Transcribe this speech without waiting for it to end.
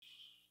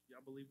Y'all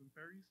believe in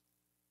fairies?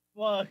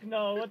 Fuck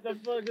no! What the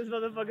fuck? This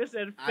motherfucker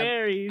said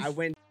fairies. I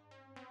went.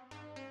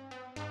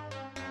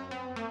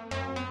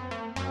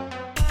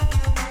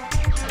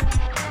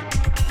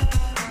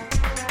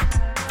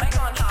 Mic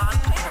on, John.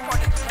 Please report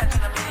to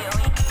detention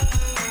immediately.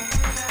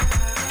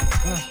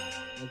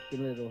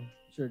 Mexican Riddle.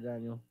 Sure,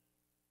 Daniel.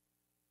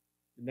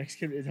 The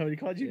Mexican is that what he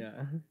called you? Yeah.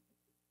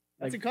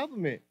 That's Like- a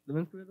compliment. The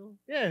Mexican Riddle?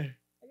 Yeah,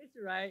 I guess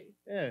you're right.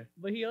 yeah.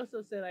 But he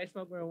also said I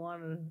smoke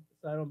marijuana,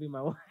 so I don't be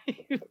my wife.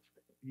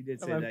 He did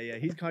say Come on. that. Yeah,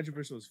 he's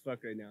controversial as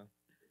fuck right now.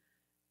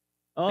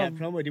 Oh, That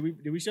promo.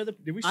 Did we show the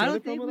I the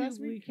don't think promo we, last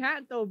we week?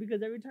 can't though,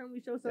 because every time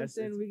we show That's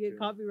something, we get true.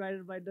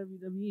 copyrighted by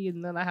WWE,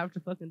 and then I have to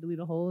fucking delete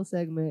a whole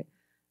segment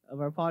of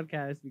our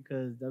podcast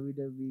because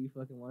WWE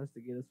fucking wants to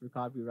get us for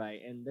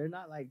copyright, and they're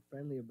not like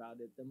friendly about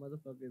it. The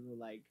motherfuckers will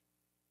like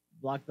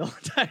block the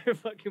entire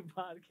fucking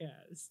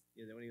podcast.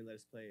 Yeah, they won't even let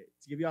us play it.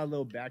 To give y'all a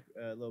little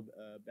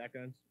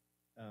background,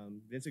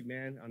 Vince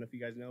McMahon. I don't know if you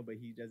guys know, but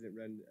he doesn't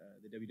run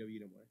the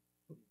WWE no more.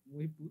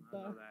 We I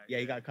know that. Yeah,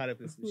 he got caught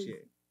up in some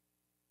shit.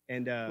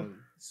 And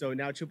so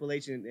now Triple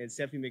H and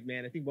Stephanie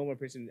McMahon, I think one more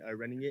person are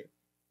running it,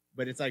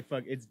 but it's like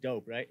fuck, it's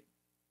dope, right?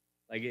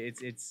 Like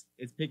it's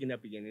picking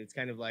up again. It's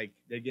kind of like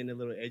they're getting a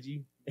little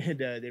edgy, and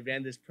they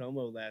ran this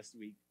promo last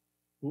week.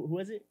 Who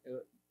was it?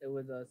 It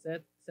was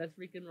Seth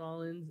freaking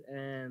Rollins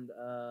and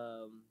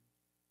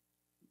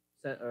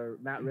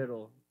Matt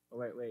Riddle. Oh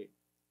wait,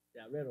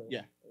 yeah, Riddle.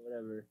 Yeah. or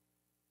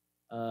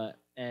whatever.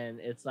 And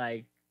it's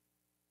like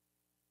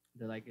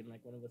they're like in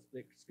like one of a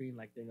split screen,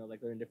 like they know,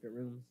 like they're in different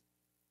rooms,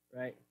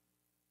 right?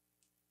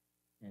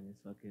 And it's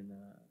fucking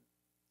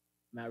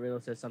Matt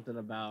Riddle says something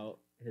about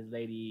his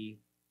lady.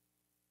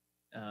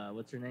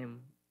 What's her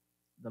name?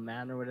 The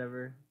man or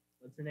whatever.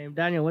 What's her name?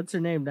 Daniel. What's her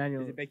name?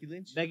 Daniel. Is it Becky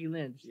Lynch? Becky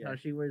Lynch. Yeah. How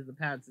she wears the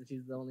pants and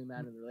she's the only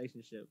man in the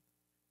relationship.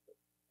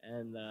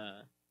 And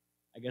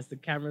I guess the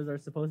cameras are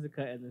supposed to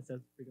cut, and then Seth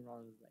freaking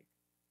Rollins is like,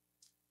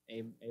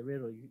 "Hey,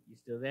 Riddle, you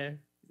still there?"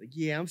 He's like,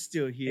 yeah, I'm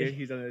still here.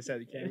 He's on the other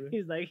side of the camera.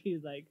 he's like,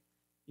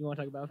 "You want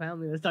to talk about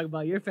family? Let's talk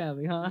about your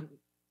family, huh?" And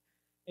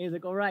he's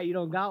like, "All right, you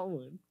don't got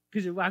one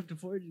because your wife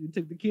divorced you,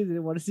 took the kids, and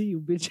didn't want to see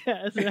you, bitch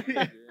ass." Yeah, he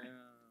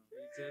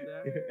said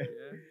that.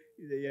 Yeah.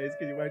 He said, yeah, it's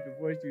because your wife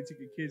divorced you, took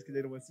your kids because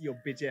they don't want to see your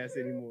bitch ass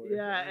anymore.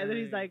 Yeah, and then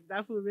he's Dang. like,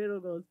 that fool Riddle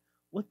goes,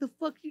 "What the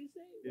fuck you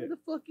say? Yeah. Where the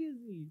fuck is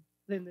he?"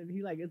 And then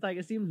he like, it's like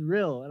it seems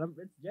real, and I think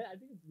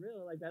it's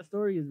real. Like that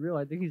story is real.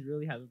 I think he's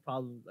really having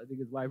problems. I think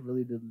his wife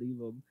really did leave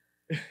him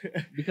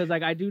because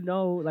like I do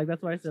know, like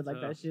that's why I said It's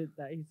like that tough. shit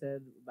that he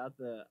said about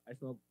the I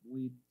smoke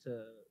weed so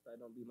I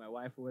don't be my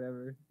wife or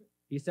whatever.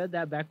 He said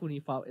that back when he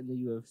fought in the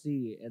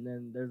UFC, and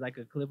then there's like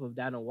a clip of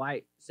Dana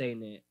White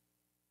saying it,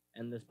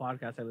 and this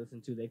podcast I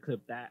listened to, they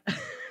clipped that,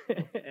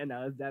 and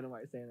now it's Dana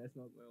White saying I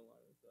smoke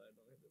marijuana so I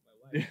don't hit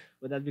my wife.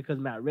 But that's because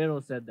Matt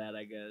Riddle said that,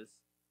 I guess,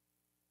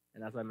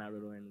 and that's why Matt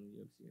Riddle ain't in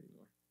the UFC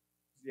anymore.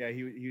 Yeah,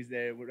 he was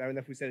there. Right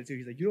enough, we said it too.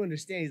 He's like, you don't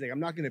understand. He's like, I'm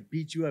not gonna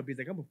beat you up. He's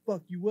like, I'm gonna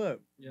fuck you up.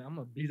 Yeah, I'm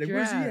gonna beat He's like, your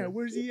where's he ass. at?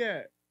 Where's he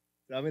at?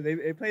 So I mean,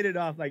 they played it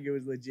off like it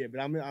was legit, but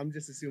I'm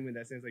just assuming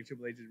that since like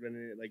Triple H is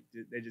running it, like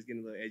they're just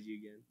getting a little edgy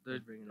again. They're,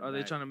 bringing it are they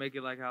back. trying to make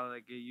it like how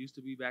like it used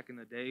to be back in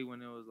the day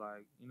when it was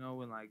like, you know,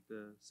 when like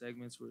the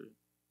segments were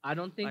I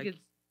don't think like- it's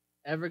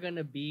ever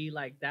gonna be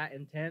like that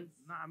intense.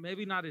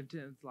 maybe not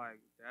intense like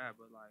that,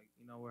 but like,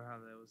 you know, where how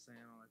they was saying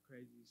all like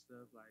crazy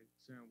stuff, like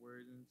certain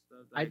words and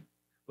stuff. Like,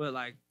 but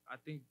like I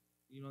think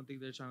you don't think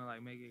they're trying to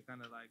like make it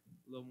kind of like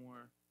a little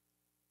more,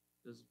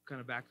 just kind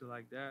of back to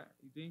like that.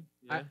 You think?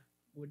 Yeah.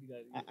 What do you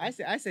got?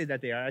 I say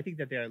that they are. I think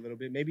that they are a little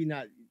bit. Maybe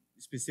not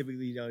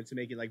specifically, you know, to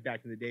make it like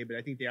back in the day, but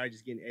I think they are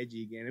just getting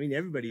edgy again. I mean,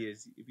 everybody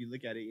is. If you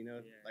look at it, you know,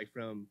 Yeah. like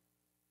from,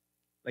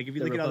 like if you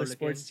The look at all the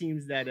sports Republicans.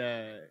 teams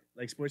that,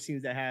 like sports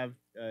teams that have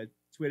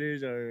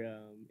Twitters or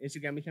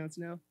Instagram accounts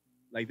now,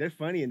 like they're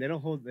funny and they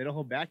don't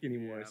hold back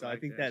anymore. Yeah, I So I like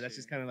think that that's shit.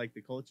 just kind of like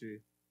the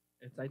culture.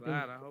 It's I'm I think.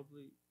 glad. I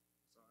hopefully.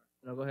 Sorry.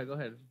 No, go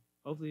ahead.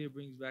 Hopefully it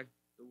brings back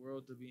the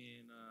world to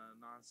being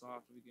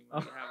non-soft. We can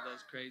like, have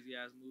those crazy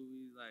ass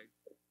movies like.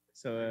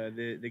 So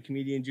the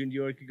comedian June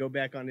Dior could go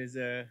back on his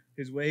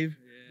wave.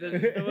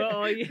 Yeah.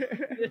 Well, you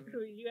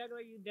act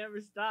like you never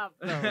stop.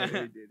 No, he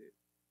did it.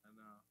 I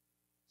know.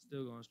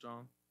 Still going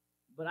strong.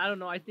 But I don't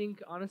know. I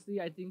think honestly,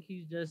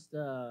 he's just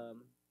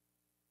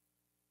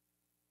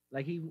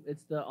like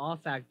it's the awe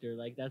factor.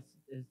 Like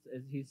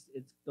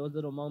it's those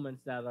little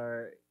moments that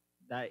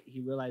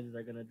he realizes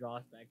are gonna draw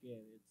us back in.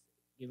 It's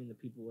giving the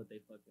people what they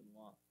fucking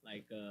want.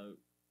 Like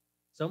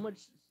so much.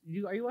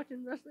 Are you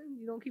watching wrestling?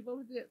 You don't keep up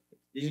with it?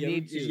 Did You you, ever,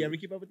 need did to. you ever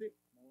keep up with it?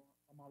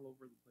 I'm all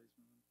over the place,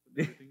 man.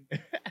 With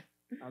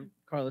everything.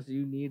 Carlos,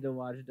 you need to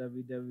watch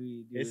WWE.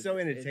 Dude. It's so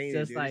entertaining, It's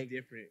just dude. like It's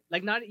different.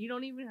 not you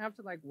don't even have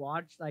to like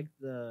watch like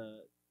the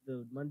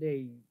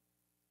Monday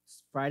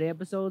Friday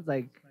episodes.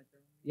 Like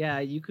yeah,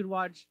 you could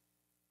watch.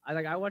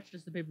 I watch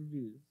just the pay per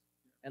views,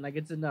 and like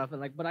it's enough.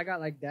 And like, but I got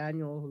like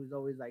Daniel, who's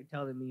always like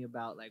telling me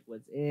about like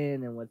what's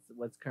in and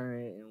what's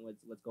current and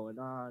what's going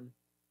on.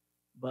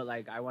 But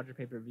like I watch a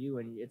pay per view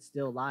and it's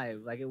still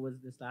live. Like it was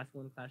this last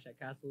one, Clash at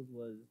Castles,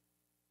 was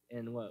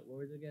in what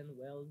was it again?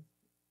 Wales,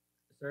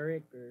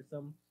 Zurich, or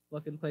some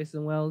fucking place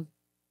in Wales.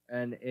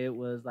 and it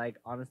was like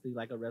honestly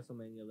like a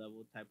WrestleMania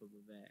level type of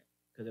event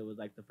because it was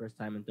like the first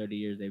time in 30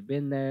 years they've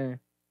been there,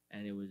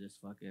 and it was just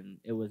fucking.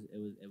 It was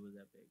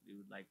epic,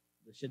 dude. Like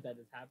the shit that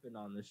has happened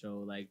on the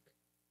show, like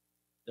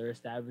they're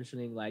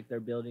establishing like they're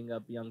building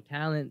up young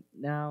talent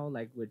now,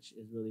 like which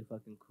is really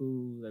fucking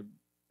cool.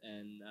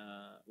 And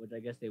which I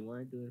guess they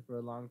weren't doing for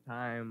a long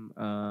time.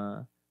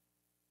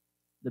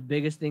 The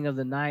biggest thing of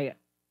the night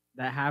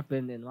that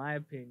happened, in my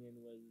opinion,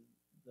 was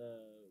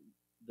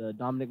the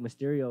Dominic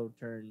Mysterio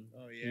turn.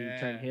 Oh, He yeah.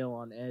 turned heel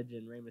on Edge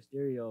and Rey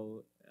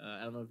Mysterio.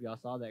 I don't know if y'all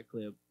saw that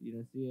clip. You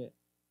didn't see it.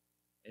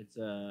 It's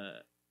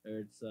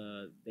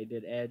they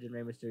did Edge and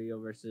Rey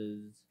Mysterio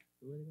versus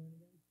who were they going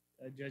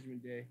again?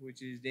 Judgment Day,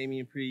 which is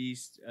Damian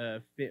Priest.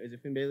 Is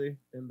it Finn Balor?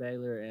 Finn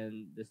Balor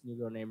and this new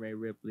girl named Rhea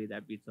Ripley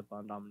that beats up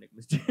on Dominic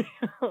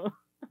Mysterio.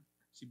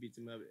 She beats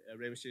him up.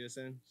 Rey Mysterio's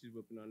son. She's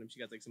whooping on him. She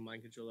got like some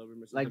mind control over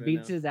him or something. like right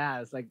beats now. his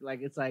ass. Like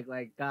it's like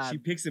God. She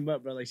picks him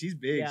up, bro. Like she's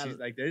big. Yeah. She's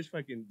like there's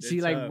fucking. She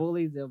they're like tough.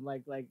 bullies him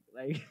like like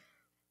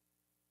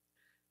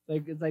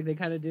it's like they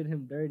kind of did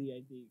him dirty,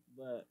 I think,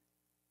 but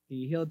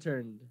he heel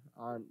turned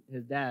on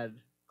his dad,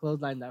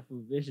 clotheslined that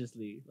fool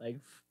viciously, like,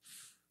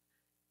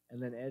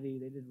 and then Eddie,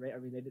 they did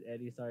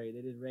Eddie, sorry,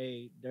 they did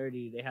Ray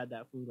dirty. They had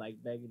that fool like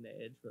begging the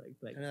Edge for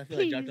like, And I feel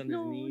like please, dropped on his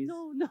no, knees.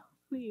 no,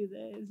 please,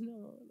 Edge,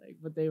 no, like,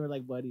 but they were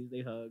like buddies, they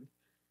hugged.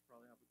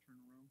 Probably have a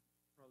turnaround.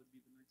 Probably be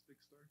the next big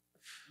star.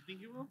 You think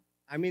he will?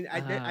 I mean, I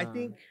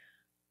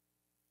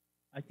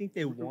Ah. think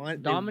they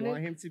want Dominic?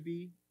 him to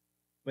be,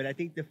 but I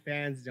think the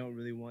fans don't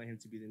really want him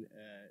to be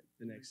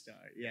the next star.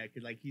 Yeah,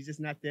 because like he's just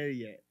not there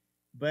yet.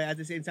 But at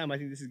the same time, I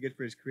think this is good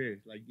for his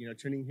career. Like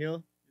turning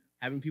heel,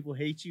 having people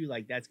hate you,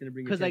 like that's gonna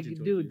bring Because like,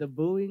 attention. dude, the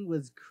booing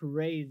was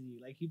crazy.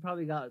 Like he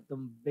probably got the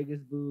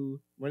biggest boo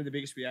one of the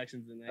biggest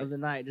reactions of the night. of the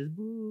night. Just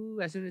boo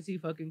as soon as he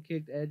fucking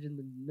kicked Edge in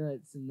the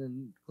nuts and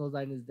then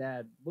clotheslined his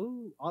dad.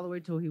 Boo all the way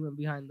till he went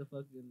behind the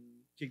fucking.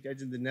 Kicked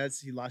Edge in the nuts.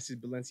 He lost his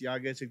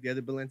Balenciaga, took the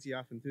other Balenciaga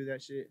off and threw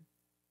that shit.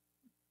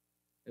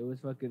 It was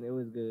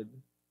good.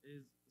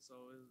 Is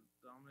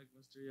Dominic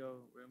Mysterio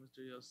Rey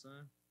Mysterio's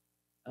son?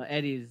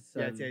 Eddie's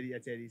son. Yeah, it's Eddie.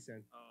 That's Eddie's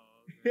son.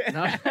 Oh, okay.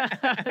 No, no,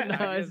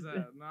 I guess,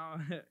 it's- no.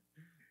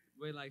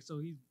 Wait, like so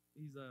he's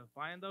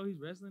fine though. He's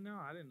wrestling now.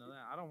 I didn't know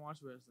that. I don't watch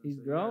wrestling. He's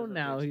so you guys grown have to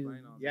now. He's-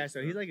 explain all Yeah, this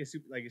so he's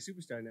stuff. like a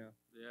superstar now.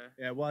 Yeah.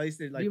 Yeah, well at least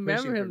they're like. you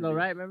remember pushing for him though, to be-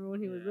 right? Remember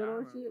when he was Yeah, I little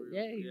and shit? remember.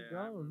 Yeah, he's I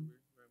grown. remember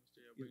Rey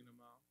Mysterio bringing him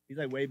out. He's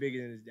like way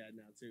bigger than his dad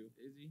now too.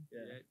 Is he? Yeah,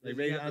 Does like he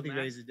Ray. have I don't the think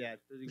Ray's mask? his dad.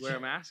 Does he wear a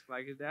mask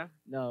like his dad?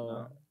 No.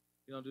 No.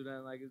 You don't do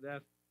that like his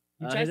dad.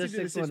 He He tries to does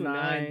do the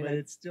 619, 619, but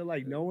it's still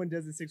like no one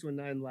does the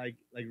 619 like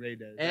Ray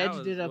does. Edge That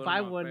was did a one of my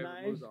 519.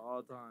 favorite moves of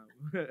all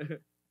time.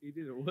 He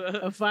did a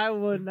what? A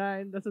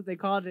 519. That's what they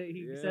called it.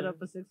 He set Yeah.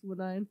 up a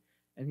 619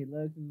 and he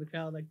looked in the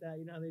crowd like that.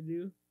 You know how they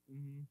do?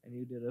 Mhm. And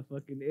he did a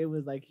fucking. It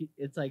was like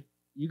it's like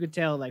you could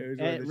tell like It was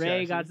one of the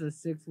Ray got shots. to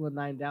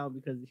 619 down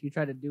because he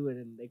tried to do it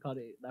and they called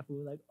it. That fool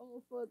was like,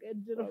 oh fuck,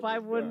 Edge did a Oh my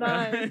God.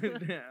 519. Damn,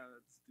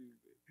 that's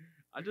stupid.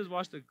 I just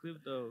watched a clip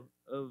though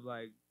of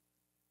like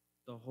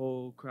the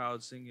whole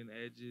crowd singing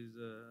Edge's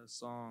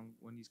song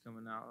when he's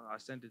coming out. I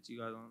sent it to you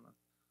guys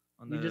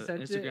on You the just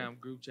sent it? Instagram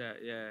group chat.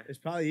 Yeah, That's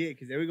probably it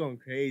because they were going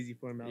crazy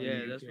for him out in yeah,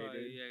 the that's UK,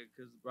 probably dude. yeah.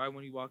 Because right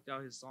when he walked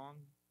out, his song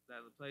that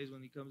plays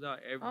when he comes out,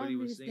 everybody On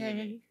was this singing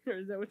it. day. Or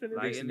is that what it is?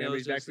 Like, Brings and some it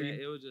was memories back just for you?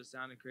 it was just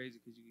sounding crazy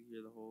because you could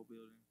hear the whole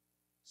building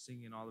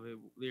singing all of it,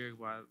 lyric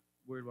by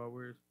word by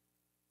word.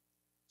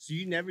 So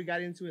you never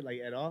got into it like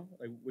at all?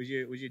 Like was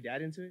your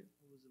dad into it?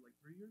 What was it, like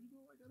 3 years ago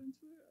I got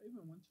into it? I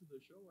even went to the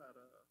show at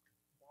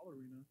Ball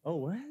Arena. Oh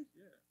what?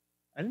 Yeah.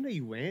 I didn't know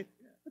you went.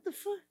 Yeah. What the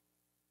fuck?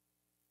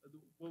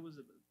 What was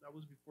it? That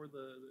was before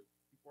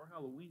before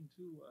Halloween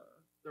too.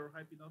 They were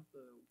hyping up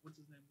the what's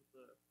his name with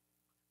the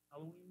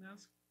Halloween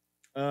mask.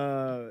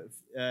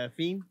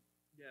 Fiend.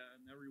 Yeah,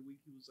 and every week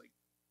he was like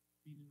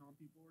beating on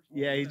people or something.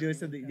 Yeah, like he's that. doing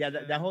something. Yeah,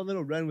 that whole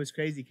little run was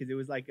crazy because it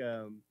was like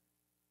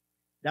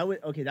that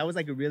was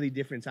like a really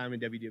different time in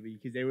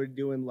WWE because they were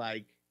doing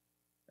like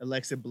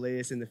Alexa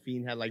Bliss and the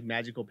Fiend had like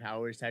magical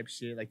powers type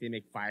shit. Like they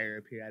make fire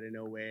appear out of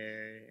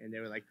nowhere and they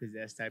were like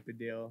possessed type of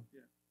deal.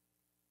 Yeah.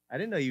 I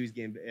didn't know he was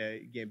getting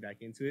back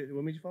into it.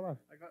 What made you fall off?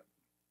 I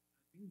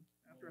think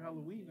after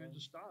Halloween I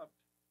just stopped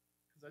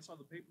because I saw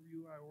the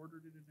pay-per-view. I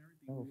ordered it and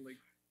everything. Oh. Like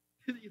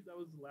that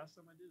was the last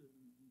time I did it.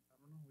 And I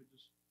don't know.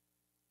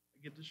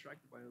 I get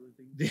distracted by other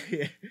things.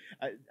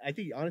 I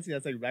think honestly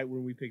that's like right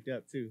when we picked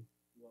up too.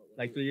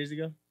 Like 3 years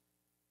ago.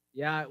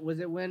 Yeah, was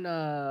it when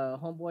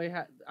Homeboy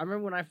had? I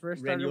remember when I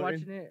first Randy started Orton?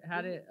 watching it.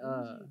 Had it? What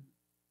was it?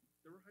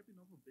 They were hyping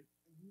up a big.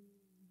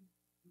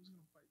 He was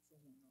gonna fight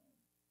someone.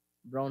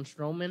 Braun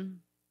Strowman,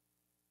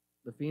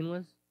 the Fiend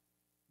was.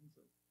 I think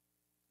so.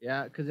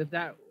 Yeah, because if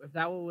that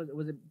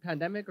was it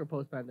pandemic or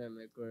post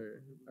pandemic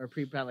or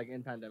pre like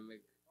in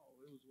pandemic? Oh,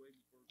 it was way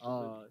before.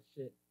 Oh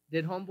shit!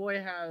 Did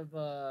Homeboy have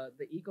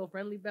the eco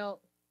friendly belt?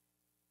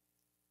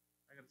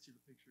 I gotta see the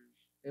pictures.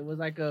 It was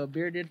like a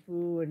bearded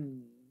fool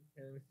and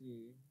here, let me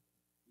see.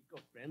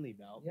 Eco-friendly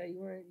belt. Yeah, you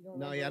weren't. You don't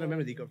No, yeah, I don't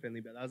remember the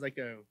eco-friendly belt. That was like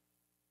a.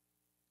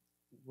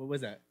 What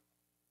was that?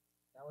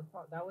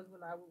 That was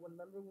when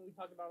remember when we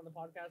talked about it on the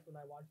podcast when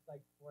I watched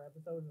like 4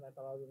 episodes and I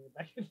thought I was gonna get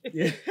back into it.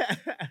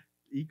 Yeah.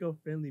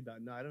 Eco-friendly belt.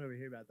 No, I don't ever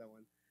hear about that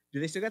one. Do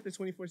they still got the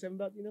 24/7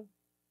 belt? You know?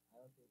 I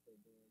don't think they're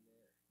doing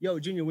it. Yo,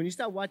 Junior, when you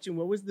stopped watching,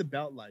 what was the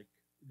belt like?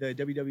 The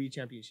WWE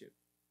Championship.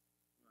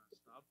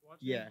 Stop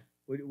watching. Yeah.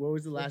 What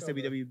was the last Switch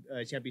over.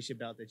 WWE Championship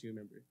belt that you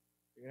remember?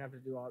 You're gonna have to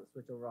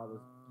switch over all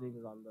those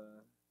things on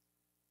the.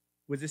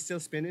 Was it still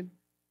spinning?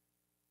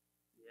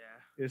 Yeah.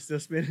 It was still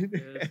spinning.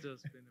 It was still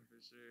spinning for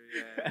sure.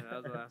 Yeah, that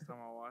was the last time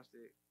I watched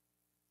it.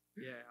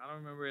 Yeah, I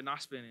don't remember it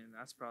not spinning.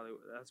 That's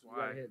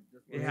why.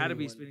 It had to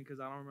be spinning because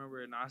I don't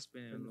remember it not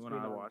spinning Turn the when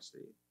screen I on. watched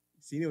it.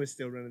 Cena was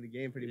still running the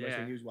game pretty much when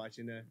Yeah. he was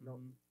watching.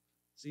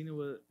 Cena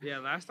was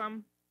last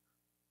time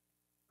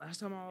I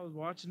was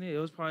watching it, it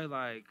was probably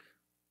like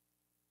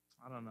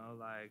I don't know,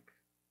 like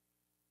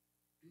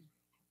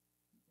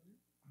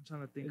I'm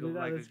trying to think Is of it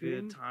on like the a screen?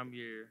 good time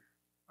year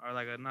or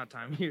like a not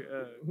time year,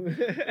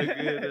 a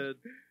good.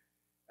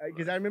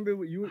 Because I remember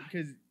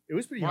because it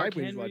was pretty Mark hype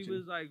when he was Henry watching.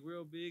 was like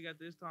real big at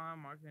this time.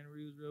 Mark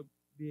Henry was real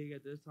big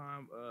at this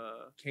time.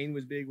 Kane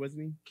was big,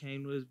 wasn't he?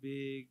 Kane was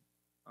big.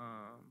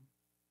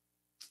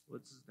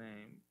 What's his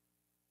name?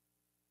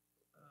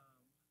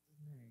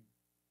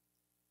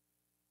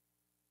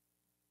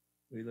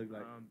 What he looked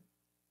like? Um,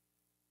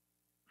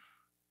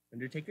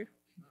 Undertaker?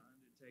 not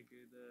Undertaker,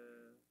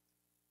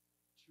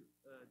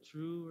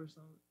 True or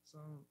some.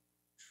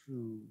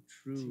 True.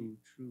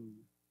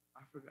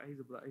 I forgot. He's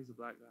a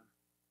black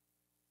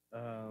guy.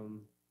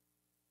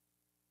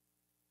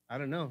 I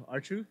don't know.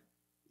 R-Truth?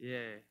 Yeah,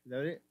 Is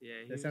that it? yeah.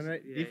 That sound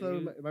right? Yeah,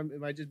 Deflo,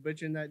 am I just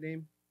butchering that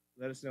name?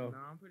 Let us know. No,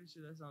 I'm pretty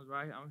sure that sounds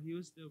right. He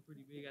was still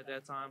pretty big at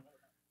that time.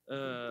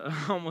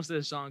 I almost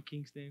said Shawn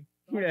Kingston.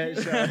 Yeah,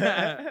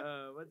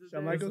 What's his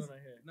Shawn name? Michaels?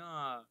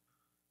 Nah,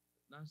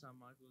 not Shawn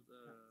Michaels.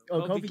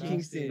 Kofi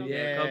Kingston,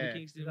 yeah. Kofi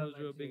Kingston was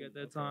real big at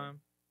that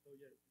time.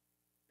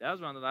 That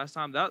was around the last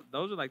time.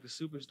 Those were like the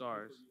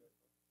superstars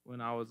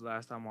when I was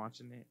last time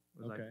watching it.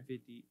 It was Okay. like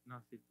 50,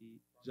 not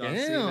 50. John Damn.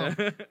 Cena.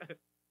 I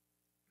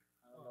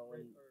don't know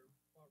when.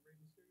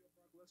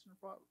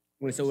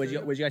 Wait, so what'd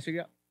you guys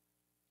figure out?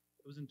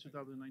 It was in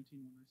 2019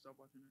 when I stopped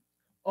watching it.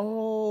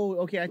 Oh,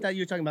 okay. I thought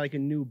you were talking about like a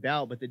new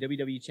belt, but the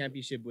WWE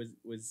Championship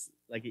was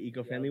like an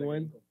eco-friendly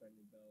one.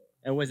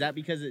 And was that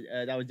because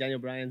that was Daniel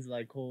Bryan's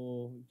like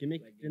whole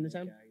gimmick during the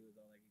time? Yeah, he was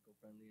all like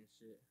eco-friendly and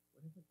shit.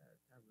 What did that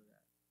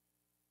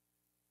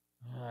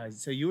tablet at?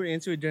 So you were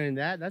into it during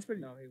that? That's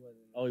pretty. No, he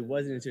wasn't. Oh, he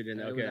wasn't into it during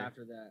that. It Okay. was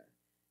after that.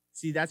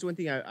 See, that's one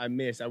thing I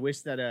missed. I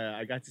wish that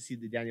I got to see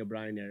the Daniel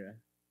Bryan era.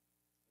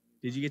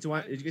 Did you get to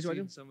watch? Did you get to watch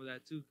seen him? some of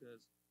that too?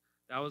 Because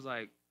that was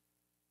like,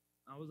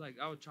 I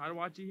would try to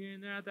watch it here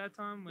and there at that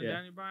time with Yeah.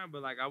 Daniel Bryan,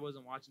 but like I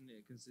wasn't watching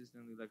it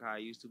consistently like how I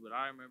used to. But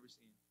I remember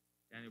seeing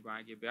Daniel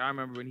Bryan get beard. I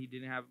remember when he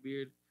didn't have a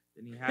beard,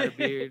 then he had a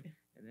beard,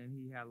 and then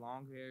he had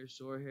long hair,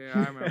 short hair.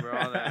 I remember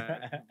all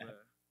that.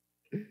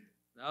 But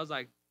that was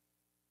like,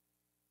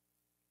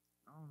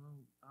 I don't know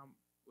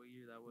what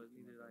year that was.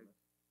 Either like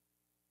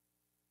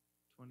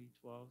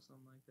 2012,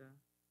 something like that.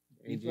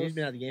 And Junior's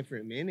been out of the game for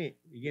a minute.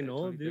 You're getting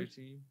old, dude.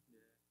 2013.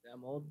 Yeah,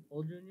 I'm old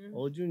junior.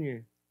 Old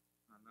Junior.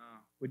 I know.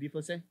 What do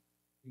you say?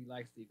 He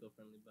likes the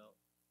eco-friendly belt.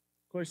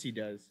 Of course he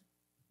does.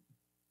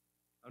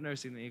 I've never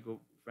seen the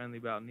eco-friendly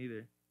belt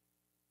neither.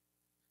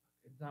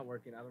 It's not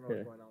working. I don't know Here.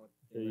 what's going on with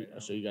the thing right now.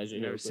 I'll show you guys. I've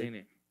never seen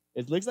it.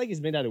 It looks like it's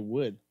made out of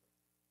wood.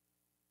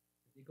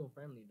 It's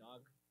eco-friendly,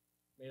 dog.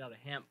 Made out of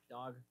hemp,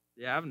 dog.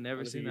 Yeah, I've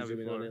never seen that On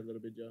before. it a little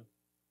bit, Joe.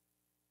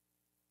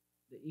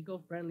 The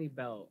eco-friendly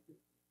belt.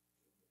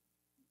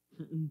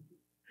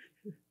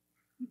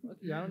 Fuck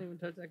you, I don't even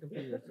touch that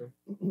computer, so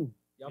y'all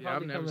Yeah, I've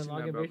probably never come and seen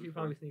log that in. belt Basically,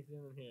 probably sneaks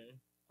in here.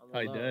 On the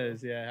Oh, he low.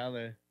 does. Yeah,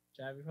 hella.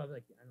 Chad, you're probably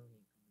like, I don't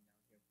need coming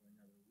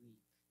down here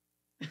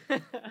for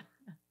another week.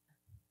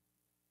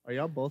 Are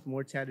y'all both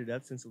more tatted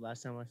up since the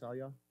last time I saw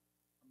y'all?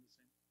 I'm the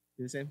same.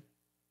 You the same?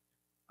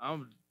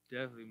 I'm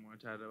definitely more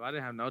tatted up. I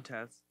didn't have no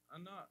tats.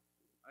 I'm not.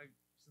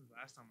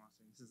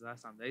 Since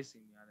last time they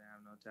seen me, I didn't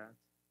have no tats.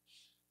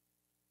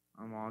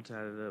 I'm all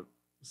tatted up.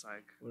 It's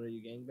like, What are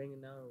you gangbanging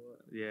now or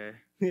what? yeah.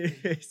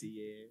 See,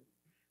 yeah.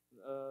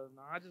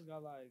 No, I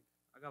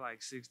got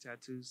like 6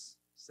 tattoos,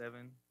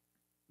 7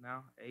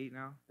 now, 8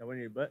 now. That one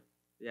in your butt?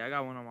 Yeah, I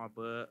got one on my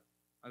butt.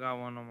 I got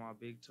one on my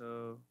big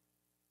toe.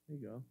 There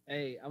you go.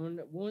 Hey, when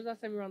was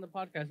last time you were on the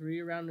podcast? Were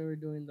you around when we were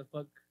doing the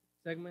fuck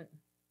segment?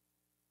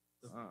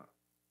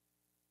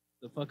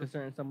 The fuck a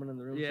certain someone in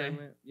the room Yeah.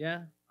 segment?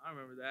 Yeah? I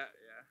remember that.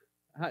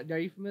 Yeah. Are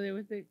you familiar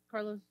with it,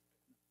 Carlos?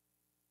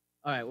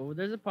 All right. Well,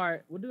 there's a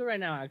part. We'll do it right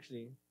now,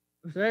 actually.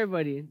 So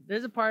everybody,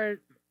 there's a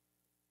part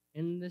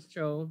in this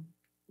show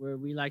where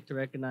we like to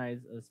recognize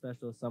a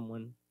special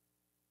someone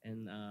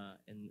in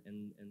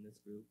this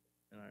group,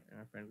 in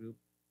our friend group.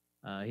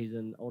 He's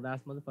an old ass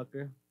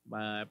motherfucker,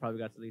 but probably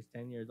got at least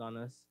 10 years on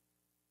us.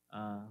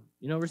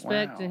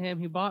 Respect to Wow. him.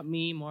 He bought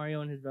me, Mario,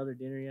 and his brother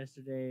dinner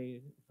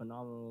yesterday.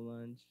 Phenomenal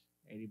lunch,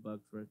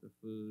 $80 worth of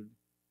food.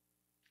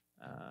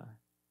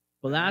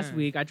 But last Nice.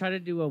 week I tried to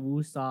do a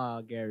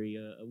Woosaw Gary,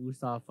 a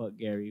Woosaw fuck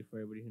Gary for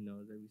everybody who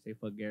knows that we say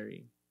fuck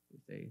Gary. We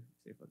say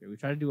fuck Gary. We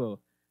tried to do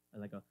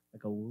like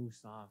a woo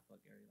soft fuck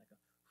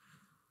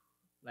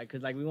Gary,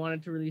 cause like we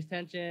wanted to release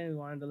tension, we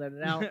wanted to let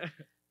it out,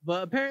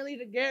 but apparently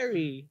to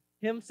Gary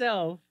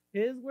himself,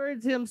 his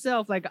words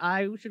himself, like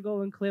I should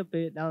go and clip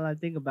it. Now that I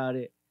think about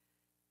it,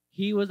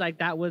 he was like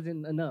that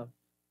wasn't enough.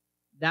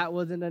 That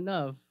wasn't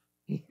enough.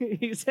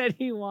 He said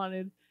he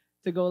wanted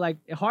to go like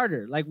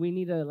harder. Like we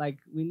need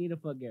to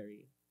fuck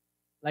Gary.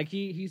 Like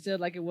he said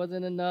like it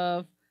wasn't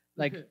enough.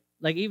 Like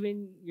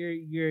even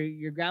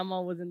your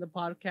grandma was in the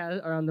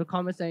podcast or on the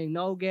comment saying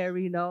no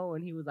Gary no,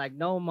 and he was like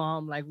no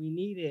mom, like we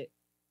need it.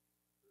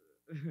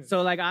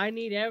 So like I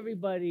need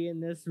everybody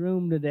in this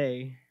room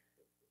today.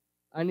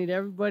 I need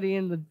everybody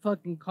in the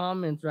fucking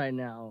comments right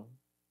now.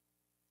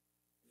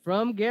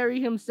 From Gary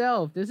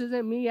himself. This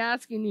isn't me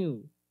asking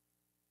you.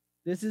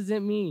 This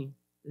isn't me.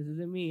 This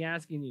isn't me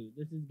asking you.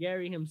 This is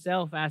Gary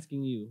himself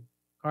asking you.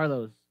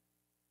 Carlos,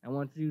 I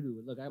want you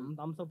to look.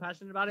 I'm so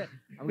passionate about it.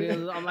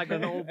 I'm like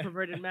an old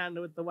perverted man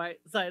with the white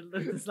side,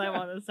 the slime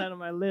on the side of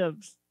my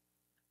lips.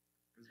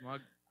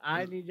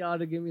 I need y'all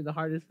to give me the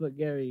hardest foot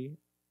Gary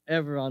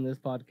ever on this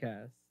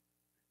podcast.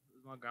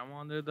 Is my grandma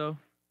on there though?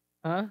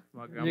 Huh?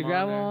 My Is your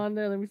grandma on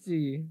there? Let me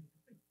see.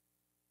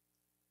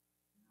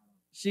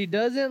 She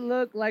doesn't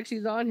look like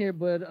she's on here,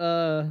 but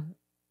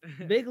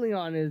Big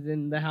Leon is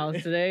in the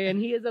house today, and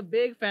he is a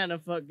big fan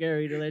of Fuck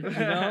Gary, to let you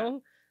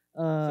know.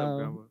 What's up,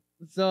 grandma?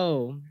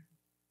 So,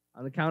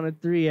 on the count of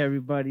 3,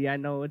 everybody, I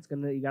know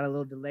you got a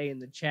little delay in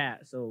the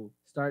chat, so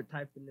start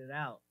typing it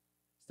out.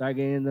 Start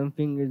getting them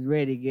fingers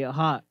ready, get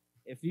hot.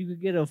 If you could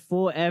get a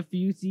full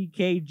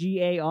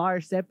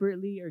FUCKGAR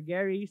separately, or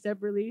Gary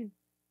separately,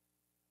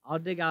 I'll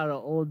dig out an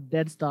old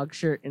Deadstock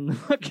shirt in the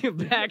fucking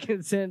back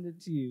and send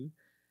it to you.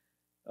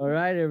 All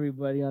right,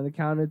 everybody, on the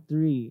count of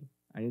 3.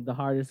 I need the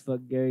hardest fuck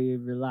Gary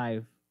of your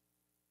life.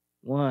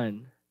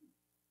 1,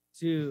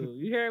 2.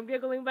 You hear him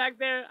giggling back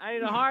there? I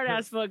need a hard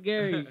ass fuck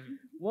Gary.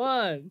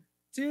 1,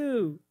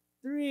 2,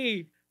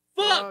 3.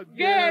 Fuck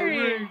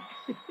Gary!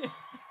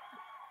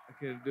 I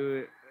couldn't do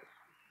it.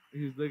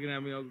 He was looking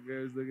at me. Uncle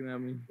Gary was looking at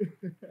me.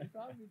 He's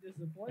probably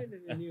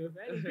disappointed in you, if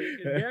anything.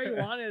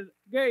 Because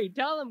Gary,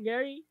 tell him,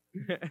 Gary.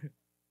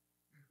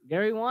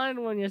 Gary wanted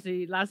one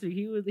yesterday. Last week,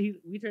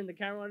 we turned the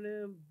camera on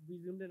him. We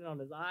zoomed in on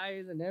his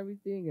eyes and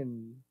everything,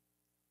 and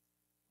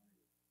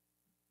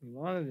he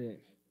wanted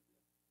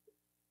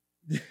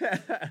it.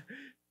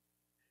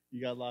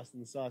 You got lost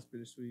in the sauce,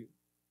 bittersweet.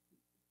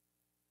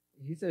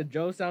 He said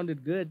Joe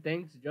sounded good.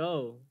 Thanks,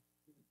 Joe.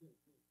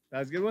 That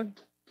was a good one.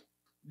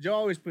 Joe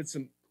always puts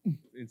some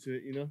into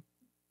it, you know.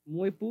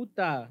 Muy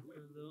puta.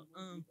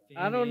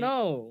 I don't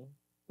know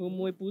who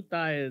Muy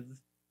puta is.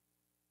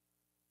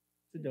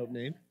 It's a dope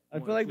name. I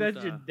feel like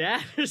that's your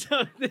dad or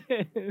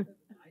something.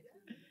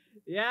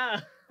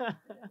 Yeah.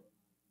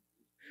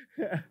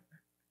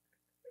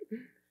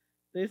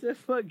 They said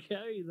fuck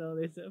Gary, though.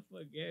 They said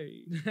fuck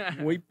Gary.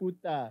 Muy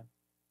puta.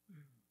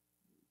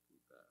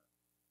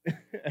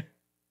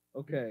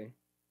 Okay.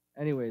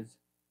 Anyways.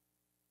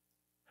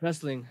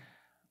 Wrestling.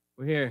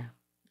 We're here.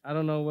 I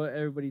don't know what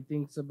everybody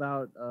thinks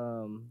about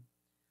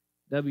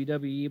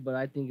WWE, but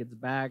I think it's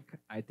back.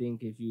 I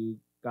think if you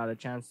got a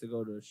chance to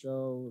go to a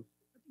show,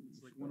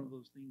 It's like one of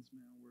those things,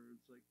 man, where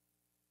it's like,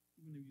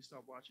 even if you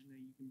stop watching it,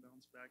 you can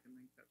bounce back and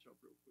then catch up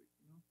real quick,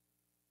 you know?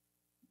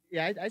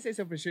 Yeah, I say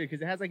so for sure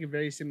because it has like a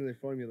very similar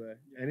formula,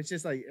 and it's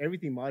just like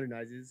everything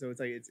modernizes, so it's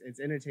like it's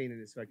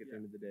entertaining as fuck at the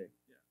end of the day.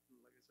 Yeah,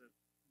 like I said,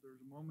 there was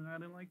a moment I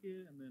didn't like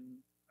it, and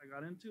then I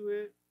got into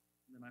it,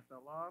 and then I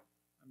fell off.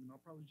 I mean,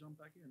 I'll probably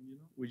jump back in,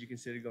 you know? Would you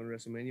consider going to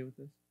WrestleMania with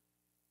us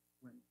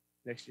When?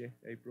 next year,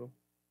 April?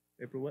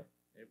 April what?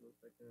 April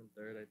 2nd and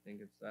 3rd, I think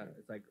it's that.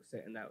 It's like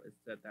set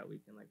that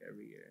weekend like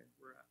every year.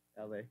 We're at.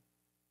 LA.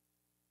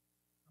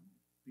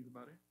 Think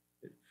about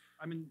it.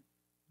 I mean,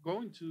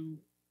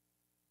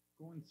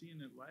 seeing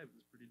it live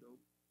is pretty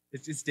dope.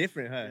 It's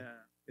different, huh?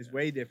 Yeah. It's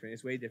way different.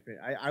 It's way different.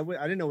 I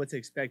didn't know what to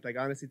expect. Like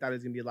honestly, thought it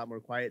was gonna be a lot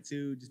more quiet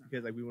too, just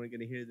because like we weren't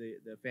gonna hear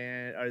the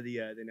fan or the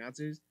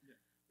announcers. Yeah.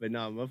 But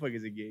no,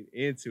 motherfuckers are getting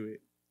into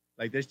it.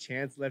 Like there's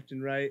chants left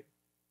and right.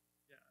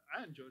 Yeah,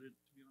 I enjoyed it,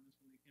 to be honest,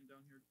 when they came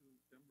down here to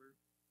Denver.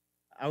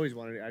 I always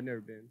wanted it. I've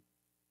never been.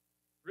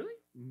 Really?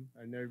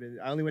 I've never been.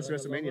 I only went to The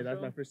logo WrestleMania. That was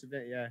show? my first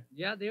event. Yeah.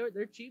 Yeah,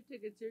 they're cheap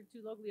tickets here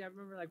too locally. I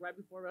remember like right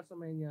before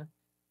WrestleMania,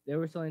 they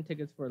were selling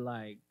tickets for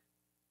like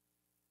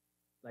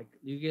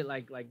you get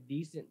like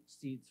decent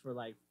seats for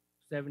like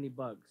 $70.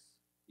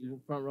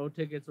 Front row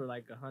tickets were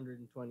like $120.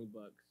 And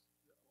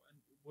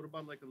what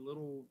about like a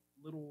little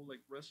like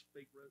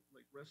wrestling?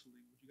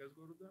 Would you guys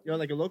go to that? Yo, one?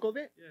 like a local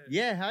event? Yeah.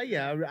 Yeah, hell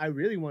yeah. I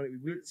really want it.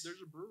 There's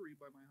a brewery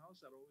by my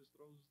house that always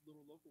throws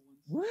little local ones.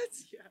 What?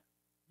 Yeah.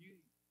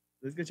 You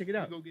Let's go check it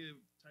out. go get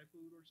Thai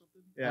food or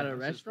something. Yeah. At a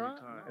That's just pretty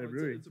restaurant? tight. At a it's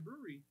brewery. It's a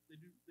brewery. They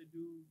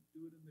do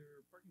it in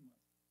their parking lot.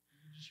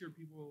 You just hear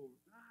people,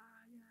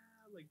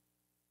 yeah, like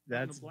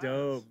That's blast.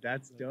 dope.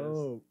 That's Like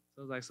dope.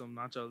 Sounds like some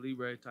Nacho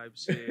Libre type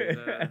shit. You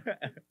That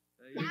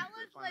could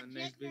was find the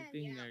next big legit,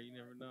 thing yeah. there. You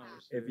never know.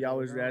 If Shit. y'all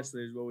was Girl.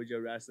 wrestlers, what would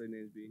your wrestler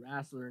names be?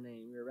 Wrestler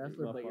name. You're a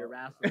wrestler, My but your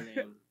fault. wrestler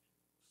name.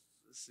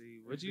 Let's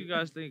see. What you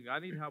guys think? I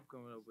need help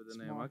coming up with a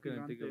name. I Small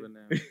couldn't think of a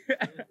Gigante. name.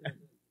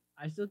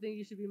 I still think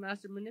you should be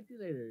master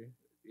manipulator.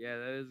 Yeah,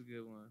 that is a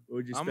good one. What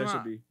would your I'm special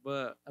not, be?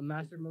 but A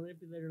master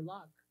manipulator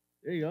lock.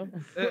 There you go.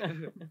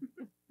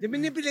 The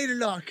manipulator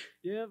lock.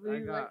 Yep, I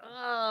he's like,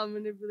 got-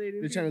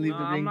 manipulating. They're trying to leave no,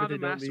 the ring, I'm but not they a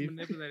don't master leave.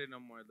 manipulator no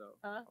more though.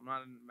 Huh? I'm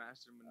not a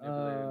master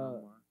manipulator no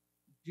more.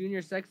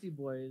 Junior sexy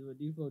boy is what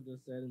Defo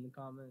just said in the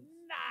comments.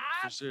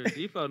 For sure,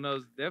 Defo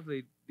knows.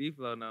 Definitely,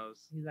 Defo knows.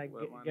 He's like,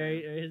 what my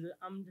Gary, name-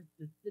 I'm just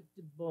a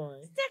sexy boy.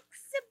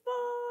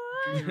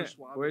 Junior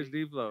Suave. Where's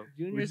Defo?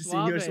 Junior Would you see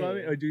Suave. your Suave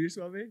or Junior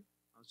Suave?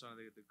 I was trying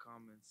to get the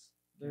comments.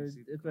 Can't There's,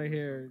 see the it's right comments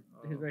here.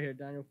 on- He's oh. right here.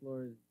 Daniel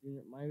Flores.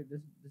 Junior,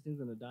 this thing's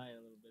gonna die in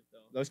a little bit though.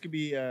 Those could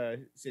be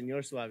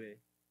Senor Suave.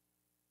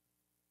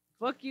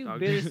 Fuck you, Dog.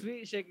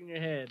 bittersweet, shaking your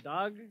head,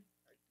 dog.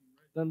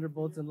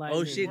 Thunderbolts and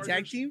lightning. Oh shit,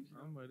 tag team?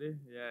 I'm with it.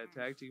 Yeah,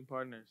 tag team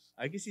partners.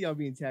 I can see y'all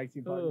being tag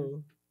team partners.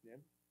 Who?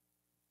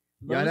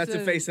 Yeah. Y'all have to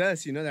Listen, face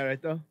us, you know that,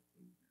 right? Though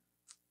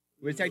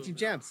we're tag team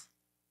champs.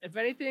 If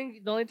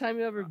anything, the only time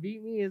you ever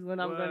beat me is when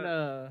I'm What?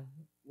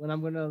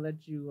 gonna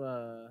let you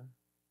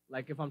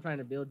like if I'm trying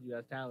to build you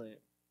as talent.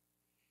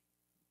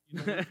 You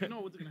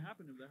know what's gonna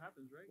happen if that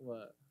happens, right?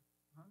 What?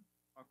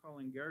 I'll call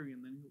in Gary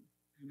and then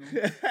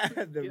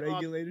he'll, The Get off.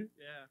 regulator.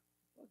 yeah.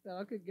 Fuck that!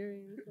 I'll kick Gary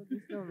in his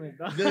fucking stomach.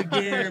 dog. The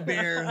Gare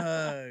Bear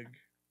hug.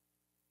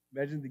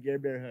 Imagine the Gare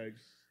Bear hug.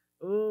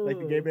 Ooh. Like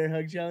the Gare Bear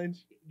hug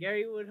challenge.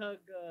 Gary would hug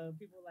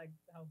people like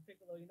how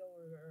Piccolo, you know,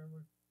 where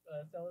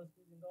Celis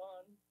can go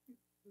on.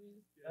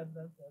 Yeah.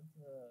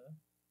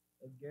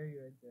 That's Gary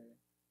right there.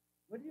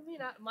 What do you mean?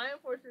 My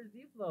enforcer is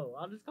D-Flow.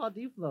 I'll just call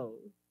D-Flow.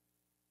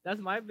 That's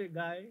my big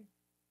guy.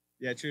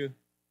 Yeah, true.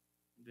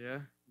 Yeah.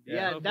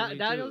 Yeah, Defo for me,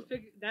 Daniel's too.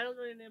 Daniel's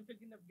running in,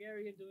 picking up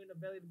Gary and doing a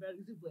belly to belly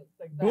suplex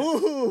like that.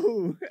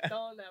 Boo!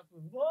 Throwing that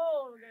fool.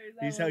 Whoa, Gary's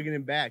He's hugging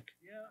him back.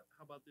 Yeah.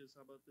 How about this?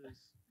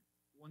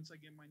 Once I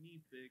get my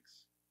knee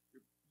fixed,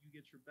 you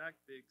get your back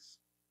fixed.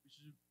 We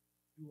should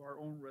do our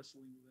own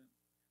wrestling event.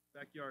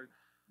 Backyard.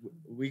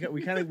 We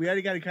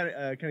already got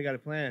a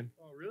plan.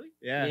 Oh, really?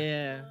 Yeah.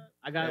 Yeah.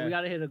 Yeah. We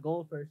gotta hit a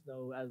goal first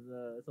though as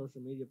a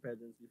social media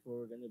presence before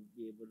we're gonna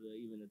be able to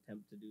even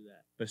attempt to do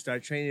that. But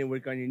start training and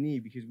work on your knee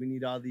because we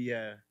need all the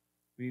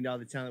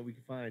talent we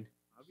can find.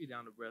 I'll be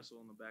down to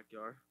wrestle in the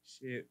backyard.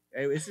 Shit.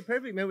 Hey, it's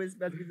perfect, man. It's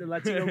about to be the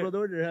Latino World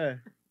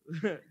Order,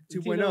 huh?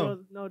 2.0.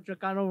 Road- No,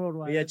 Chicano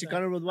Worldwide. Yeah, that's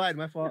Chicano Worldwide.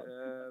 My fault.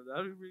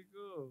 That'd be pretty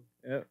cool.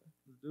 Yep.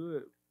 Let's do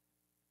it.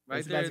 Right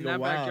It's about there to in go that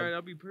wild. backyard,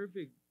 that'll be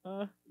perfect.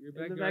 Huh? Your In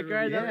the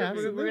backyard. backyard, will be Yeah, we're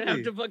gonna have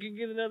absolutely. to fucking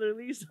get another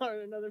lease or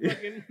another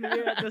fucking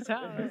year at this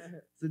house.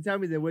 So tell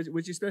me then, what's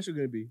your special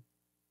gonna be?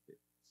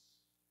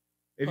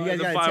 If you Probably guys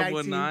the got a tag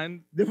team,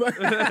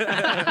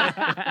 519.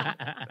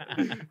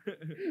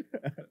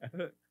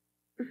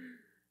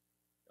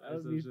 I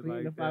would Some be shit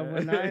fleeing the like that.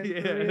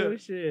 519. For real Yeah.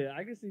 shit.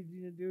 I can see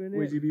Gina doing it.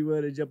 would you be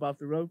willing to jump off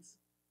the ropes?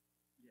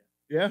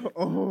 Yeah.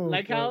 Oh.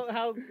 Like fuck.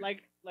 how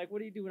like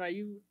what are you doing? Are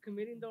you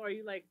committing though? Are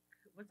you like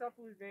what's that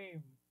fool's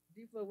name?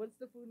 Defo, what's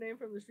the food name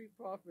from the Street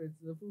Profits?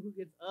 The fool who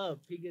gets up.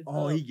 He gets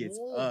Oh, up. he gets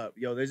Whoa. up.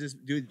 Yo, there's this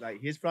dude,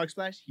 like his frog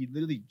splash, he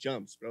literally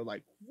jumps, bro.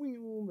 Like,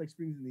 whoom, like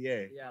springs in the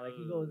air. Yeah, like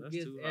he goes That's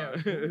gets too air.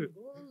 hard.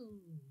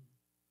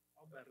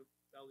 I'll belly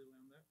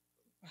land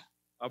that.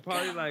 I'll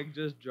probably like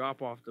just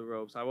drop off the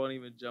ropes. I won't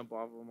even jump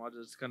off them. I'll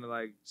just kind of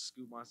like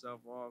scoop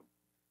myself off.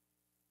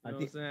 I You know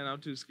think- what I'm saying?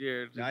 I'm too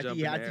scared to No, I jump think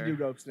you in have the to air.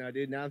 do ropes now,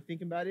 dude. Now I'm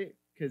thinking about it,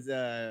 because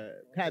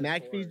Pat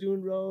McAfee's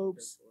doing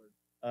ropes.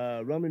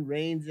 Roman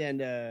Reigns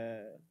and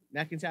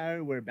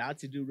McIntyre were about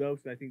to do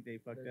ropes, but I think they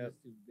fucked They're up.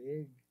 just too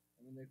big.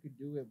 I mean, they could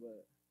do it,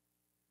 but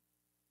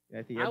Yeah,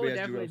 I think I would everybody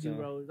has to definitely do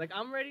now. rows. Like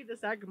I'm ready to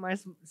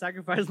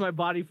sacrifice my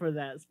body for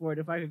that sport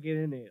if I could get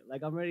in it.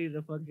 Like I'm ready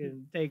to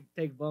fucking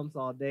take bumps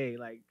all day.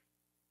 Like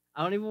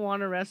I don't even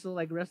want to wrestle.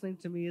 Like wrestling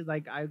to me is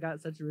like I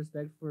got such a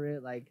respect for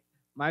it. Like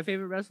my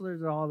favorite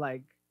wrestlers are all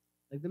like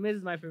the Miz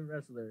is my favorite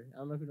wrestler. I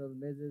don't know if you know the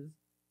Miz is.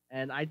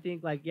 And I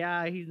think like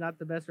yeah, he's not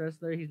the best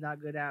wrestler. He's not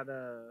good at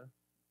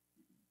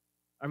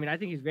I mean, I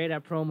think he's great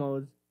at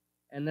promos.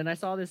 And then I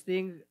saw this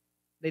thing.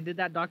 They did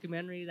that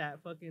documentary, that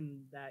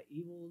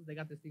Evils. They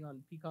got this thing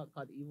on Peacock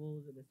called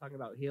Evils, and it's talking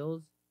about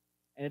heels.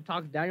 And it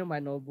talks. Daniel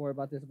might know more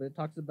about this, but it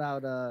talks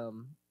about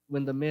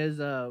when the Miz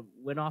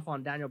went off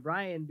on Daniel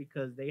Bryan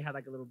because they had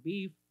like a little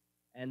beef,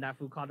 and that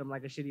fool called him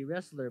like a shitty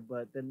wrestler.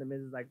 But then the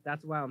Miz is like,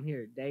 "That's why I'm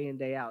here, day in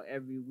day out,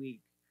 every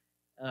week,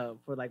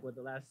 for like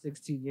the last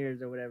 16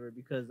 years or whatever,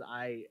 because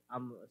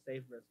I'm a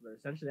safe wrestler."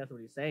 Essentially, that's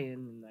what he's saying,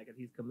 and like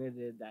he's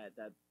committed that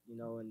you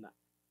know, and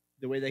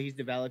The way that he's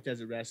developed as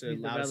a wrestler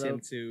He's allows him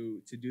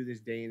developed. to do this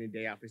day in and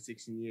day out for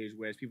 16 years,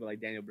 whereas people like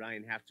Daniel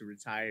Bryan have to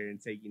retire and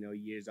take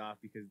years off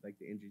because like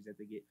the injuries that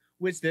they get.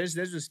 Which there's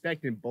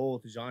respect in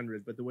both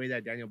genres, but the way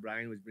that Daniel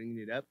Bryan was bringing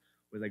it up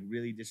was like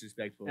really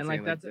disrespectful, And, saying,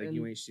 like, that's- like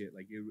you and- ain't shit,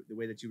 like the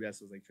way that you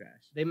wrestle is like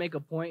trash. they make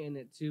a point in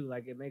it too.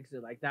 Like it makes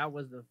it like that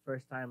was the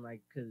first time, like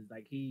because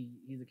like he's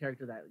a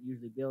character that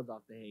usually builds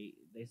off the hate.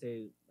 They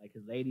say like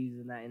his ladies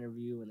in that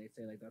interview, and they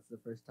say like that's the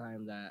first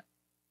time that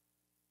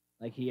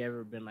like he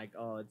ever been like,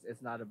 oh,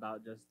 it's not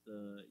about just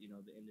the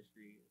the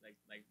industry, like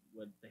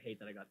what the hate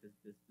that I got. This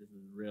is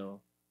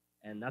real,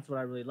 and that's what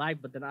I really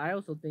like. But then I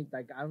also think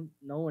like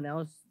no one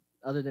else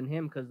other than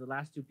him, because the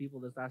last two people,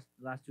 the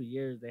last 2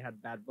 years, they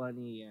had Bad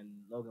Bunny and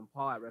Logan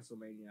Paul at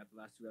WrestleMania at the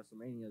last two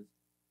WrestleManias,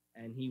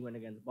 and he went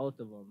against both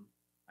of them.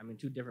 I mean,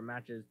 two different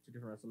matches, two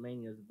different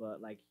WrestleManias,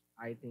 but like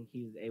I think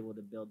he's able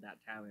to build that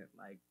talent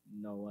like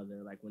no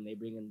other. Like when they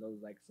bring in those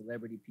like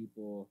celebrity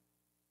people,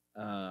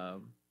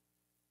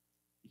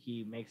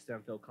 he makes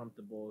them feel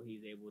comfortable.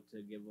 He's able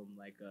to give them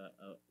like a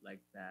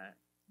like that.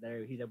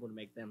 There, he's able to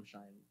make them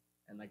shine.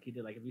 And like he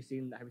did, like have you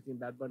seen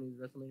Bad Bunny's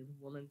WrestleMania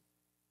performance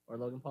or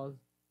Logan Paul's?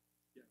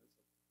 Yeah, that's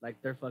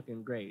Like they're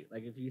fucking great.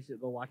 Like if you should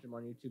go watch them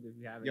on YouTube if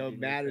you haven't. Yo, dude,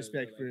 mad because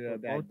respect they're, for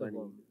like, Bad both of Bunny.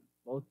 them.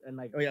 Both and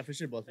like Oh yeah, for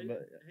sure, both of Hey, them.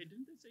 hey,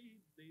 didn't they say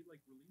they like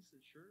released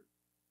his shirt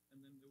and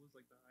then it was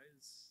like the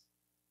highest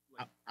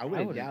like I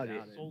wouldn't wouldn't doubt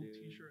doubt it. it. sold dude.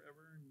 T-shirt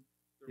ever in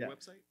their Yeah.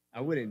 website?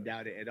 I wouldn't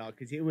doubt it at all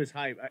because it was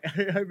hype.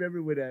 I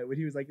remember when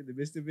he was like in the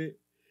midst of it.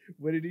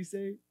 What did he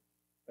say?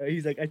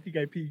 He's like, I think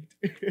I peaked.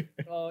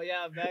 Oh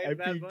yeah, I Bad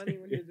peaked. Bunny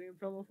when he was doing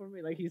promo for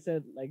me, like he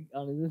said, like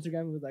on his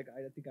Instagram, he was like,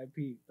 I think I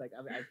peaked. Like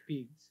I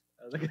peaked.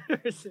 I was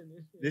like,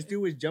 This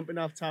dude was jumping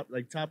off top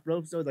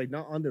ropes though, like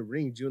not on the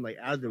ring, June, like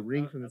out of the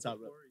ring from the At top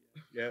rope. floor,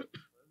 yeah. Yep.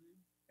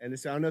 And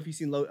so I don't know if you've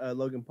seen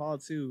Logan Paul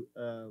too.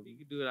 You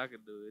can do it. I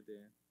could do it.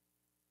 Then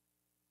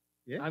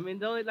Yeah. I mean,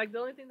 the only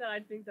thing that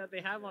I think that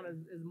they have on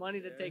is money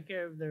to Yeah. take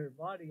care of their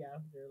body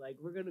after. Like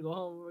we're gonna go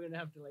home, we're gonna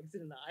have to like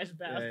sit in the ice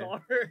bath Yeah.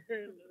 or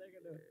they're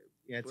gonna.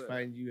 You have to But-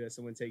 find you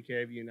someone take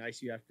care of you and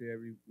ice you after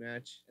every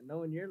match. And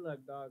knowing your luck,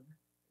 dog.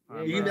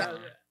 I You know. know-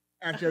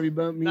 After every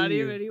bump, me Not and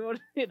you. even. He won't.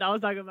 I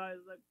was talking about his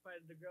luck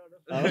fighting the girl.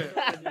 Oh.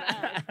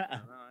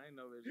 I ain't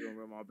no bitch gonna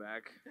rub my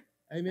back.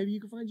 Hey, maybe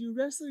you can find you a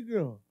wrestler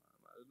girl.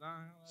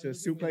 Nah, So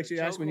just give me suplex the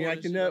your ass when you're chokehold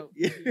acting and up.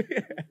 Yeah. shit.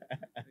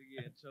 They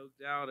getting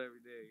choked out every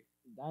day.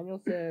 Daniel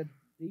said,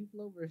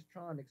 D-Flow versus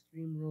Tron,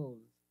 Extreme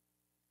Rules.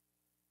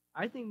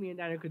 I think me and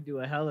Daniel could do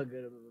a hella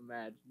good of a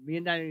match. Me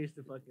and Daniel used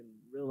to fucking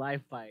real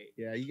life fight.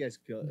 Yeah, you guys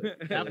kill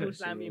That fool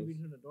slammed me in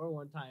between the door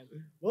one time.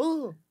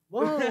 Whoa,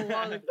 whoa. I was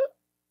like,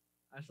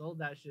 I sold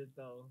that shit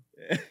though.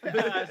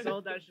 I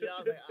sold that shit. I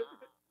was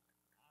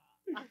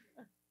like,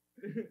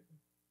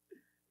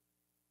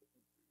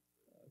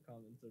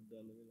 comments are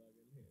done. Let me log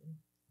in here.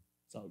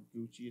 It's all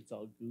Gucci. It's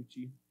all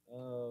Gucci.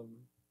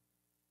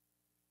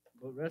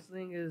 But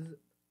wrestling is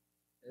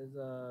It's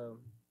the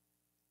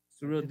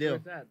real it's deal. where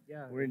it's at.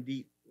 Yeah, We're in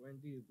deep. we're in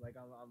deep. Like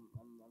I'm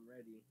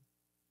ready.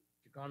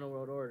 Chicano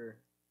World Order.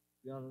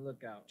 Be on the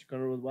lookout.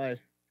 Chicano Worldwide.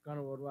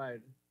 Chicano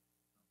Worldwide.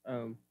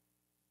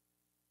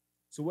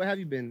 So what have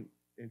you been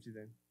into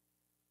then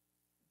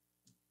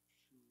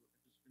Shoot, I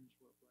just finished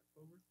what, Black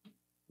Clover?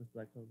 with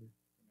Black Clover?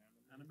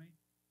 Anime?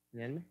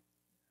 An anime?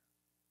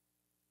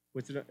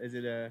 What's it?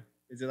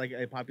 Is it like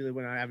a popular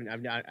one?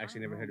 I've not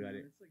actually never heard about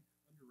it. It's like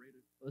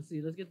underrated. Let's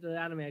see. Let's get the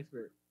anime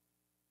expert.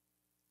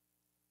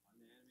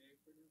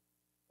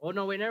 Oh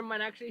no! Wait, never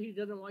mind. Actually, he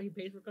doesn't want. He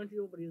pays for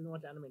Crunchyroll, but he doesn't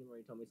watch anime anymore.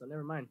 He told me, so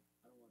never mind.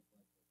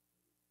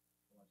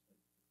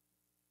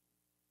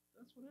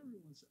 That's what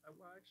everyone said.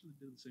 Well, I actually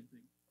did the same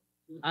thing.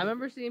 I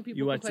remember seeing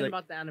people watch, complain like-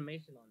 about the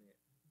animation on it.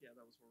 Yeah,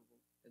 that was horrible.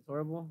 It's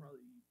horrible. Probably,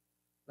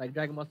 Like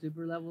Dragon Ball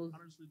Super levels.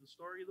 honestly, the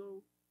story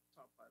though,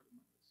 top 5 of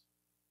my list.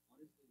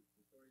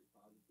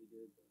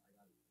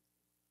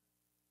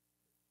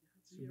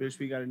 So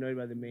Bittersweet got annoyed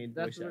by the main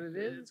That's voice what actor.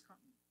 it is. It's I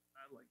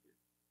like it.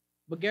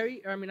 But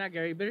not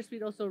Gary.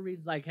 Bittersweet also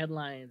reads like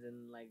headlines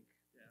and like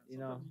Yeah, You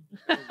know.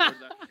 sometimes you just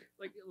avoid that.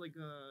 like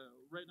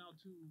right now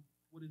too.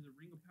 What is it?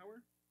 Ring of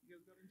Power? You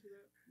guys got into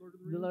that? Lord of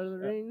the the Rings. Lord of the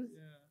Rings.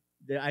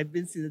 Yeah. I've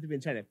been seeing that they've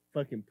been trying to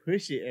fucking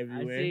push it I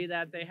everywhere. see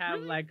that they have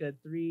Really? like a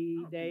think they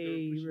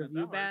 3-day were pushing it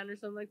review that ban hard. or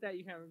something like that.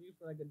 You can't review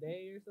for like a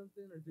day or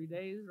something, or 3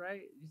 days,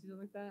 right? You see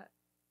something like that?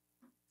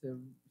 To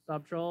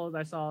stop trolls,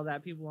 I saw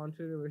that people on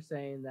Twitter were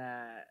saying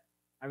that.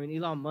 I mean,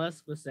 Elon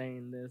Musk was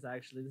saying this.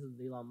 Actually, this is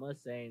Elon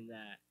Musk saying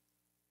that.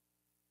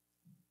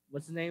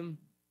 What's his name?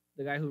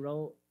 The guy who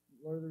wrote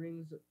Lord of the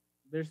Rings.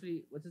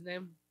 Bittersweet. What's his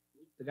name?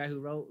 The guy who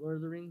wrote Lord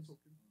of the Rings.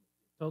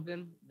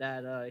 Token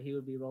that he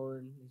would be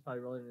rolling. He's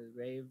probably rolling in his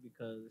grave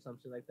because or some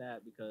shit like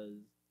that because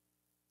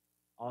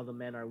all the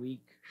men are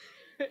weak.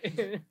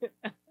 I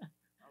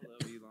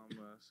love Elon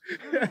Musk.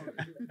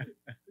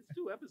 It's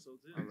 2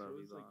 episodes in, I love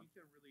so it's like Elon. you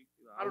can't really.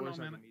 I don't wish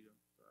know, I man. could meet him.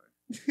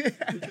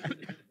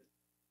 Sorry.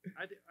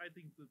 I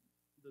think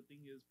the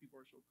thing is people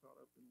are so caught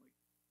up in like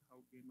how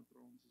Game of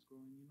Thrones is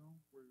going, you know,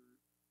 where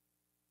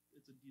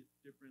it's a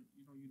different,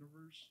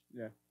 universe.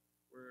 Yeah.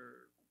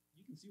 Where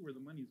you can see where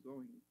the money's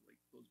going, like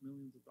those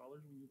millions of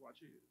dollars when you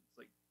watch it. It's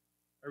like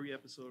every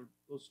episode,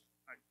 those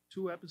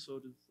 2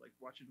 episodes is like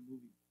watching a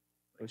movie.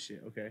 Oh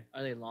shit. Okay.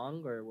 Are they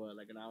long or what?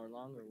 Like an hour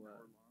long or Like an what?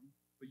 hour long.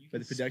 But you But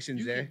can the production's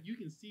you there? you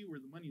can see where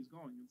the money's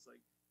going. It's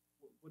like,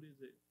 what is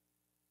it?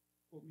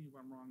 Quote me if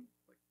I'm wrong.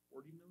 Like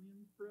 40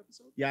 million per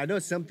episode. Yeah, I know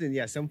something.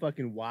 Yeah, some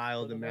fucking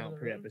wild For the Lord amount of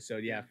per the Rings?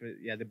 episode.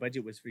 Yeah, the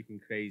budget was freaking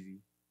crazy.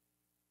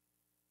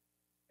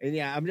 And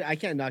yeah, I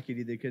can't knock it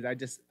either because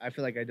I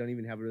feel like I don't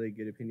even have a really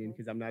good opinion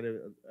because I'm not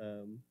a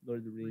Lord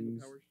of the Ring of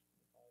Rings. Powers.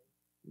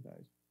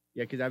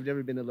 Yeah, because I've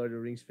never been a Lord of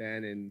the Rings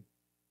fan, and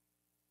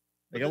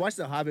like I watched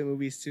the Hobbit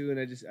movies too, and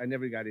I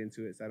never got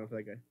into it, so I don't feel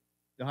like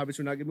the Hobbits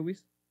were not good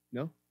movies.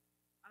 No,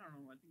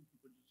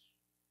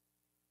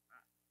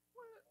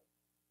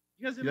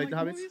 You guys You didn't like like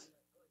The the Hobbits? movies?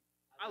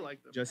 I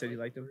like them. Joe said he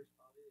liked them.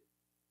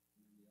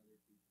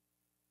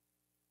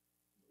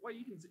 Why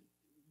you can see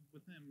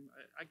with him?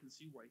 I can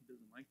see why he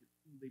doesn't like it.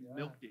 They Yeah.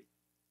 milked it.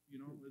 You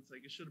know, it's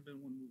like it should have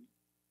been one movie.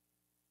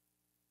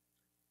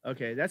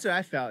 Okay, that's what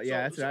I felt.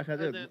 Yeah, that's what I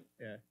felt. and then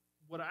Yeah.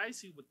 what I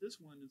see with this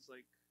one is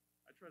like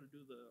I try to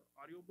do the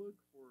audiobook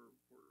for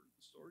the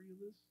story of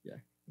this. Yeah.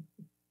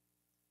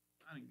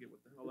 I didn't get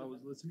what the hell I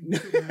was listening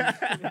to.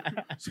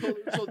 Man.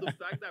 so the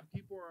fact that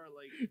people are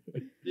like,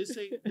 this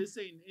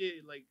ain't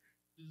it. Like,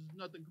 there's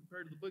nothing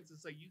compared to the books.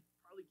 It's like you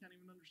probably can't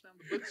even understand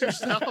the books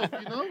yourself.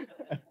 You know?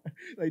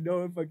 Like no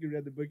one fucking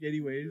read the book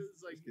anyways.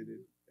 It's like Just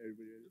kidding.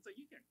 Everybody read it. it's like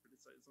you can't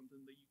criticize something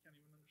that you can't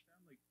even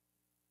understand. Like,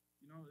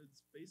 you know,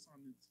 it's based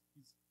on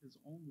his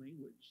own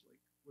language.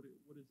 Like,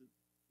 what is it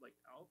like?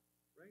 Alf,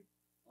 right?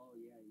 Oh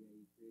yeah,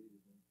 he created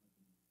his own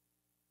fucking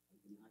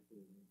like an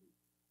actual language.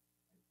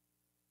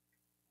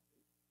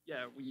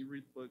 Yeah, when you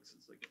read books,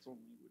 it's like its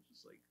own language.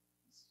 It's like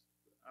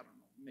I don't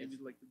know, maybe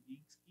like the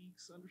geeks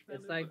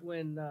understand. It's it, like but-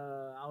 when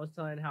I was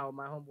telling how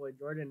my homeboy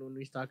Jordan, when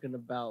he's talking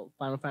about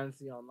Final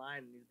Fantasy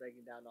Online and he's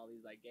breaking down all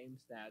these like game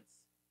stats.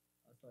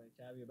 I was telling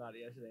Chavy about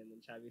it yesterday, and then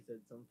Chavy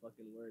said some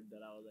fucking word that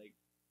I was like,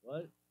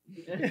 "What?"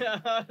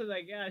 I was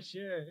like, "Yeah,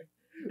 sure."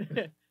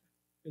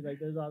 Because like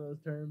there's all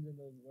those terms in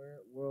those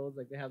worlds,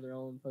 like they have their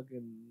own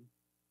fucking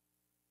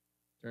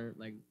terms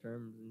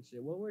and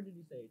shit. What word did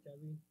you say,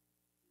 Chavy?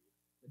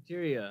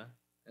 Materia.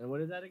 And what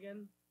is that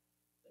again?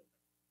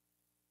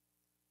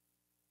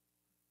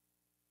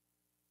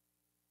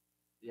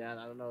 Yeah, and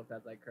I don't know if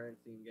that's like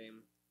currency in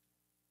game.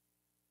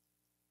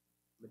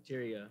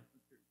 Materia.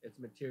 It's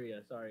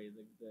materia, sorry,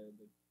 the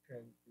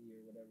currency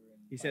or whatever.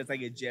 He said it's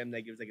like a gem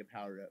that gives like a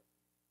power up.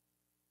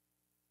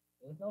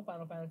 There's no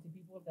Final Fantasy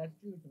people if that's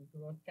true, so we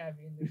can roast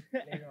Cavi in this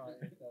later on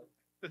and stuff.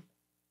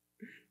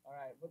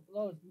 Alright, but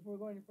Los, before we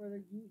go any further,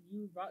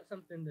 you brought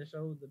something to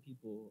show the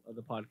people of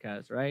the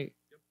podcast, right?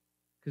 Yep.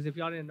 Because if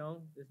y'all didn't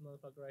know, this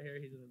motherfucker right here,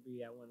 he's gonna be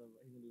one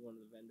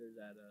of the vendors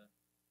at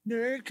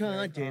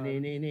NerdCon. NerdCon.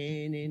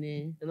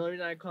 And the only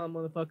reason I call him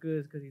motherfucker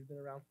is because he's been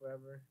around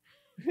forever.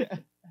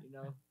 You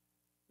know?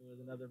 There was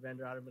another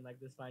vendor, I'd have been like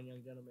this fine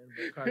young gentleman,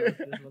 but Carlos,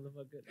 this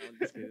motherfucker. No, I'm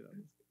just kidding.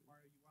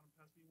 Mario, you want to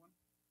pass me one?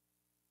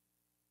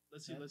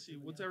 Let's see.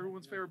 What's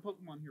everyone's favorite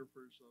Pokemon here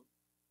first? So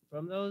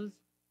From those?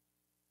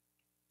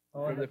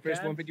 Oh, From in the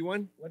first chats,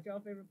 151. What's y'all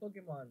favorite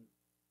Pokemon?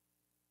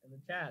 In the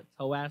chats.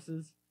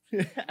 Hoasses.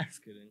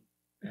 Just kidding.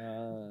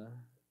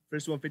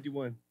 First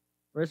 151.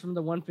 First from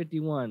the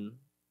 151.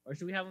 Or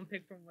should we have them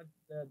pick from what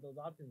those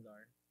options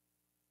are?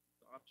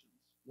 the options.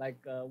 Like,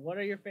 what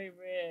are your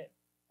favorite,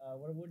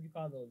 what would you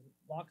call those?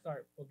 Box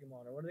art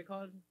Pokemon, or what are they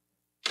called?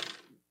 Starter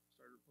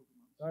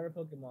Pokemon. Starter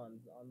Pokemon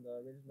on the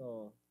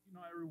original. You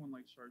know everyone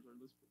likes Charizard.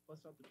 Let's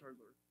bust out the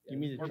Charizard. Give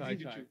me the Or Charizard.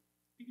 Pikachu.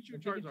 The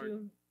Pikachu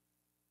Charizard.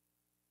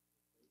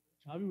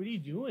 Chavi, what are you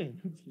doing?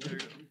 There you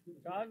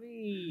go.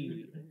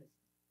 Chavi!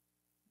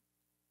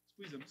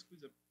 Squeeze him.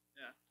 Squeeze him.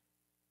 Yeah.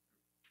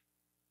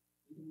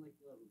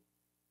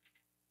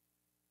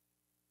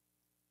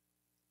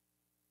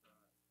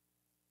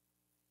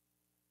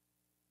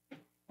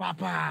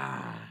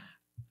 Papa.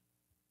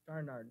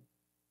 Charnard.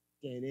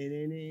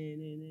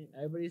 Look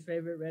Everybody's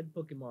favorite red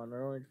Pokemon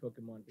or orange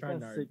Pokemon. how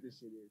Charnard. sick this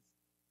shit is.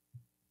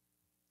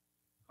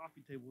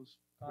 Coffee tables.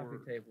 Coffee Or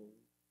table.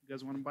 you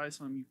guys want to buy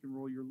some? You can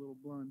roll your little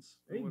blunts.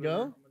 or There you whatever.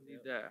 go. I'm gonna need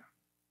that. Coffee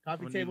I'm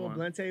gonna need table, one.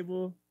 blunt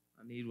table.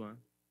 I need one.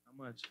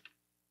 How much?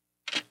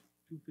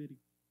 250.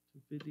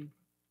 250.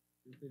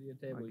 250 a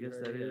table. I you guess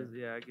heard that it is. here.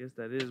 Yeah, I guess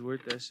that is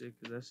worth that shit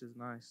because that shit's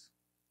nice.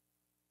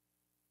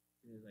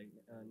 He was like,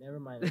 never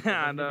mind.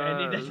 I don't think know.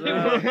 I need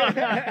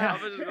that I'm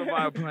table. just gonna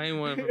buy a plain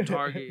one from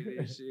Target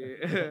and shit.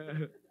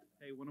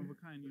 Hey, one of a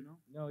kind, you know?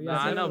 No, Nah,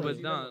 I know,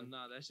 definitely. but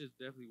no, that shit's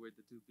definitely worth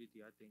the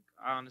 250. I think.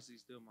 I honestly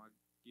still might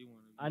get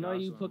one. if I know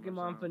you got some or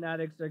Pokemon something.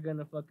 fanatics are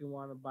gonna fucking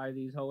want to buy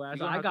these whole ass. You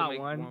gonna I have to got make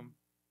one.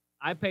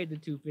 I paid the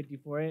 250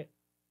 for it.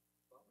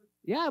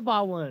 Yeah, I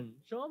bought one.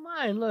 Show 'em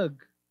mine.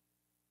 Look.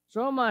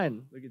 Show 'em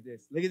mine. Look at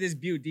this. Look at this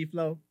beaut,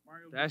 D-Flow.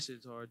 Mario. That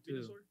shit's hard too.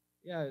 Venusaur?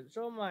 Yeah,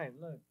 show 'em mine.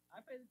 Look, I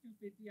paid the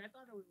 250. I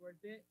thought it was worth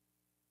it.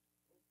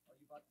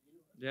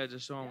 Yeah,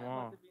 just show them Yeah, I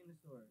all. bought the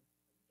Venusaur.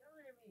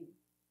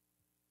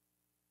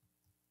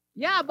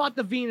 Yeah, I bought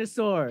the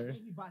Venusaur.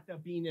 He bought the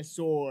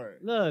Venusaur.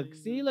 Look,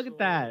 see, look at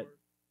that. Venusaur.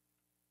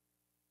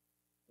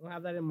 I don't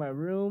have that in my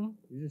room.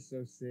 This is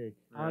so sick.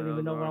 I don't Yeah,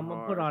 even know those what are I'm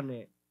gonna put hard. on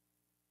it.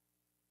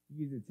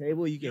 You use the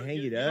table, you can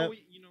hang it know up. what,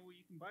 you know what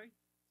you can buy?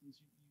 Since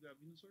you got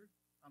Venusaur?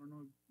 I don't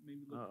know,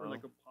 maybe look for Uh-oh.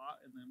 like a pot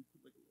and then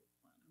put like a little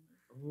plant in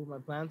there. Ooh, my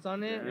plants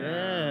on it.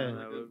 Yeah. that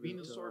Like a would be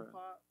Venusaur hard.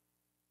 pot.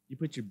 You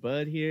put your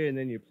bud here and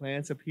then your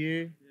plants up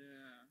here.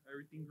 Yeah,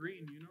 everything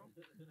green, you know?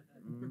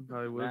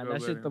 Probably would Nah, go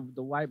that shit, better.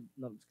 the white.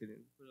 No, I'm just kidding.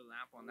 Put a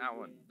lamp on that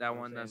one. That I'm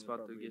one that's saying about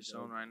to appropriate get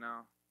shown joke. right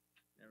now.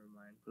 Never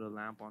mind. Put a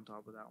lamp on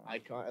top of that one.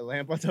 Icon, a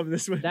lamp on top of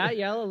this one. That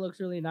yellow looks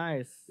really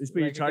nice. It's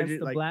pretty like, charger- against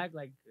the like- black,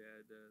 like Yeah,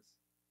 it does.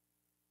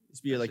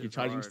 This be That like your shit's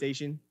charging hard.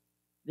 station.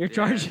 your Yeah.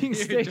 charging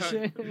Your char-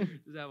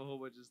 station. Just have a whole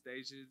bunch of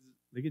stations.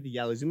 Look at the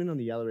yellow. Zoom in on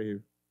the yellow right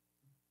here.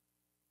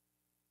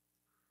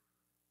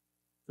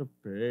 So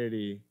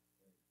pretty.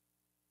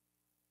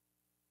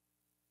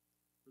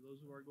 For those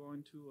who are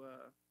going to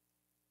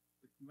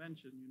the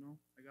convention,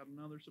 I got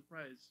another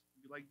surprise.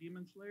 If you like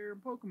Demon Slayer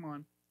and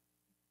Pokemon,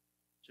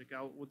 check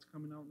out what's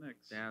coming out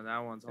next. Damn, that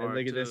one's And hard.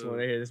 look at this too. one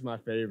right here. This is my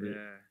favorite.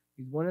 Yeah.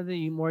 He's one of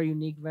the more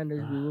unique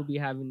vendors we will be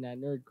having at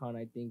NerdCon,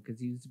 I think, because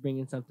he's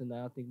bringing something that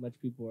I don't think much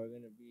people are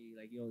gonna be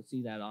like. You don't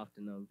see that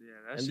often of. Yeah,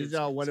 that And shit's these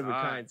are all one of a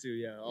tight. kind too.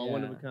 Yeah, all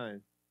one of a Yeah.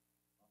 kind.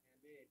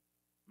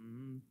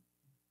 Mhm.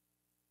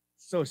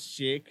 So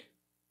chic.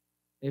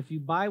 If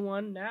you buy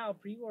one now,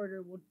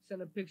 pre-order, we'll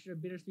send a picture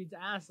of Bittersweet's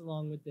ass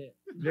along with it.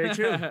 Very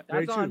true. Very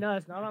That's true. on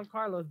us, not on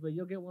Carlos, but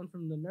you'll get one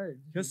from the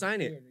nerds. He'll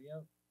sign it. Pre-order,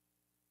 Yep.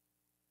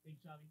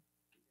 Big Chubby.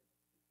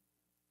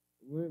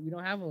 We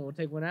don't have one. We'll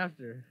take one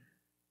after.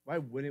 Why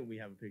wouldn't we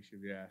have a picture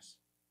of your ass?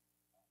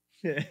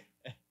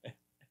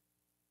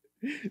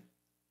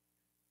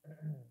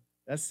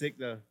 That's sick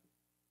though.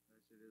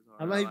 That shit is hard.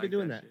 How long I you been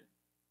doing that? shit.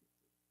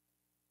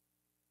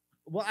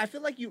 Well, I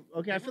feel like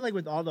I feel like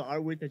with all the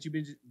artwork that you've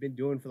been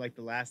doing for like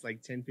the last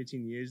like 10,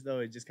 15 years though,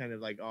 it just kind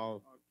of like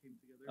all Came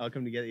together.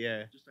 come together.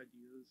 Yeah. Just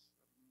ideas.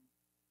 I don't know.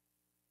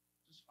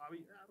 Just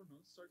hobby. I don't know.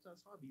 It starts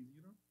as hobbies.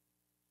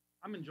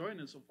 I'm enjoying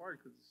it so far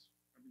because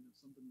it's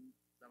something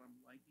that I'm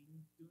liking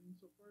doing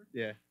so far.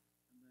 Yeah.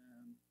 And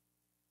then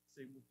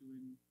same with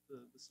doing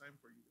the sign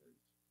for you guys.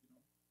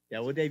 Yeah,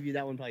 we'll debut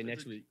that one probably It's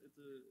next week. It's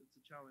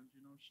a challenge.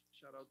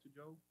 Shout out to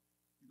Joe.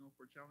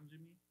 For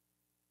challenging me.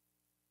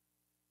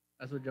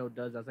 That's what Joe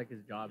does. That's like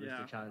his job is Yeah.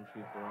 to challenge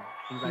people.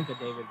 He's like a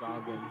David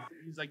Goggins.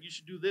 He's like, you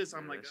should do this.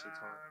 I'm Yeah, like, that shit's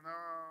hard. no,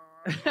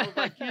 I don't know if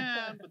I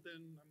can. But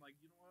then I'm like,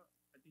 you know what?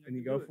 I think I And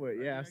you can go do for it.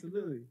 I Yeah, think I can do it.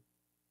 absolutely.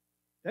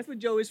 That's what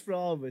Joe is for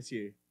all of us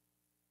here.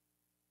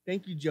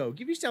 Thank you, Joe.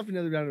 Give yourself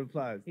another round of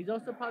applause. He's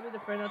also probably the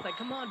friend that's like,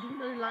 come on, do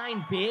another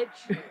line, bitch.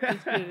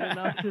 Just kidding. No,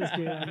 I'm just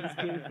kidding. I'm just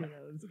kidding.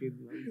 I'm just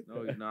kidding.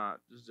 No, he's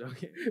not. Just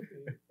joking.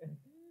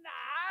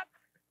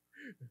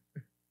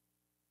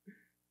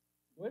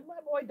 Where's my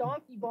boy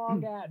Donkey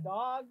Bong at,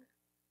 dog?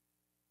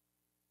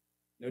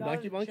 No Not in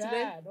Donkey the Bong today?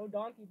 chat. No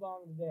Donkey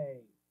Bong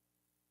today.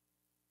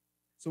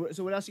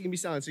 So what else are you gonna be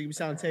selling? So you're gonna be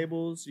selling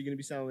tables. You're gonna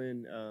be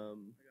selling. I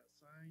got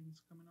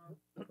signs coming up.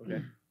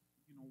 Okay.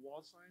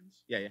 Wall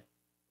signs. Yeah, yeah.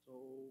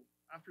 So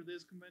after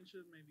this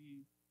convention,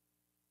 maybe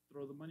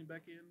throw the money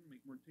back in,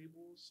 make more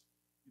tables,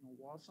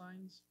 wall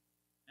signs,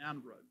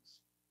 and rugs.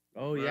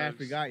 Oh yeah, I Rugs.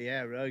 forgot.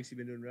 Yeah, rugs. You've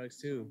been doing rugs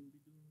So too. we'll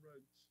be doing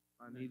rugs.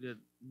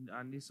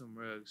 I need some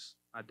rugs.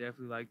 I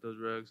definitely like those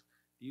rugs.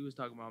 He was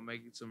talking about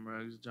making some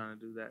rugs, trying to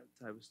do that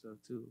type of stuff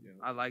too. Yeah.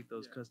 I like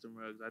those Yeah. custom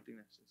rugs. I think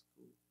that's just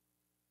cool.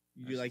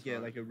 You do That's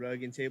like tough. a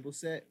rug and table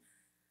set.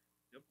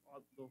 Yep,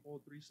 the whole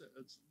three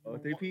sets. Oh,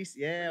 three piece.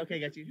 Yeah. Okay,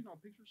 got you.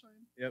 Picture sign.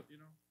 Yep.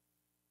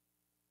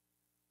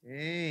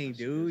 Dang, That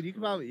shit dude, is you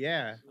can cool. probably.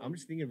 Yeah, I'm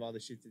just thinking of all the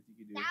shit that you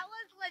could do. That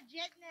was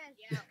legitness.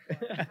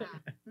 Yeah.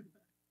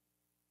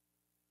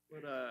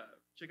 But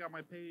check out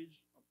my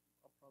page.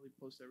 I'll probably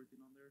post everything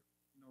on there.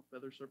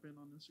 Feather Serpent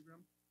on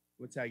Instagram.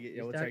 What's I get?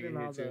 Yeah, He's what's I tagging get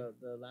here all too?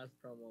 the last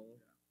promo.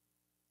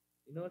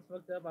 You know what's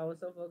fucked up? I was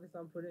so focused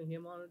on putting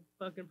him on a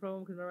fucking promo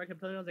because remember I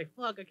kept telling you, I was like,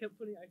 fuck, I kept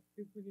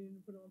forgetting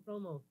to put him on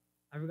promo.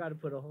 I forgot to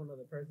put a whole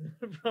nother person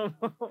on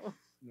promo.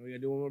 No, we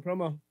gotta do one more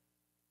promo.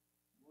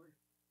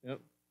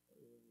 Yep.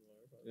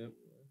 Yep.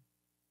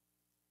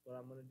 But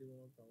I'm gonna do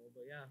one promo.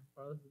 But yeah,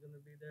 Carlos is gonna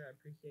be there. I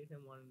appreciate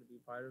him wanting to be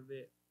part of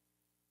it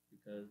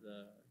because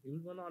he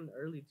was one on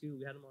early too.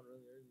 We had him on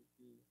really early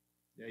too.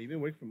 Yeah, you've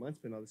been working for months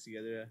putting all this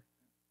together.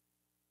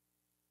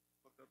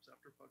 Fuck ups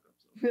after fuck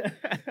ups.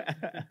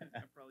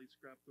 I probably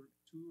scrapped 2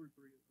 or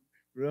 3 of them.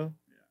 Bro,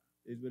 Yeah,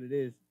 is what it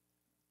is.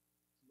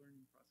 it's a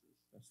learning process.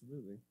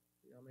 Absolutely.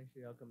 Y'all make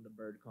sure y'all come to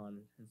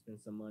BirdCon and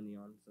spend some money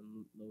on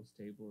some Lowe's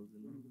tables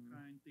and One of a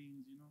kind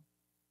things,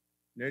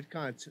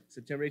 NerdCon,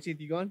 September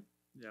 18th, you going?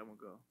 Yeah, I'm gonna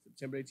go.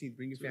 September 18th,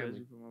 bring your Too family.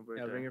 busy for my yeah,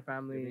 birthday. bring your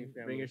family, bring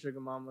your bring your family.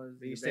 sugar mamas,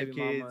 Bring your your baby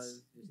stepkids.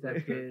 mamas, your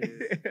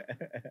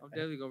stepkids. I'm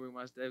definitely gonna bring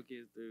my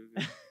stepkids through.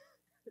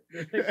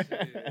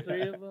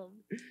 3 of them.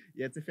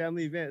 Yeah, it's a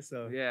family event,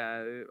 so.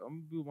 Yeah, I'm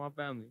gonna be with my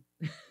family.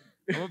 I'm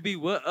gonna be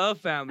with a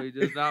family,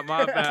 just not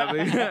my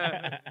family.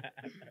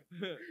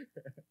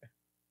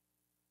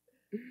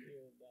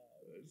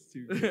 That's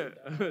too good.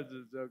 I'm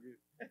just joking.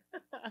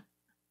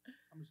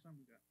 How much time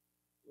we got?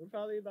 We're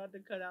probably about to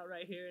cut out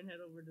right here and head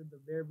over to the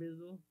Bear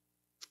Bizzle.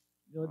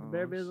 You know what the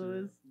Bear Oh, Bizzle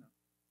shit. is?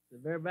 The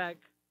Bareback.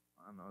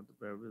 I know what the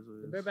Bear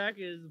Bizzle The is. Bareback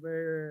is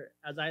where,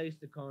 as I used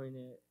to coin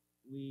it,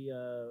 we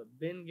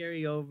bend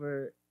Gary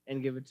over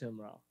and give it to him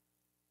raw.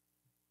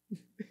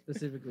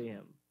 Specifically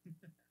him.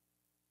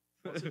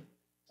 So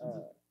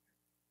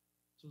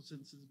since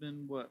it's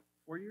been what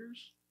 4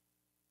 years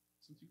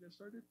since you guys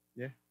started?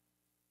 Yeah.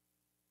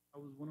 I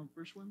was one of the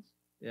first ones.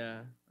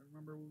 Yeah. I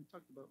remember what we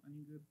talked about.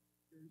 Any good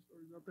scary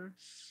stories out there?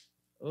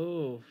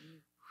 Oh.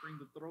 Bring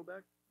the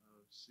throwback.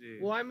 Oh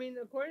shit. Well, I mean,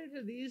 according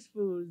to these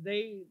fools,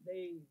 they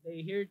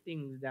hear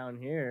things down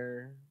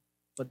here,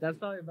 but that's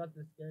probably about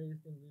the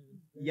scariest thing we've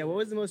experienced. Yeah, what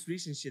was the most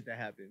recent shit that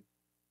happened?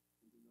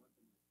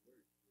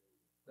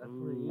 That's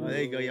Ooh. where Oh,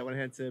 there you go. Yeah, want to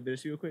head to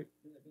Bittersweet real quick?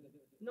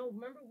 No,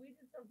 remember we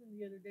did something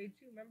the other day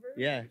too. Remember?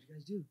 Yeah. What you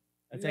guys do?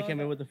 That's I can't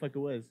remember what the fuck it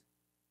was.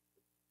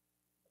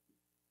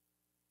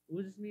 It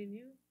was just me and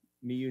you.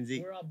 Me, you, and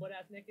Zeke. We're all butt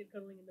ass naked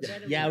cuddling in the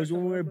bed. Yeah, it was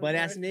when we were butt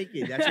ass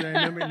naked. That's what I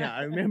remember now.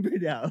 I remember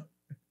now.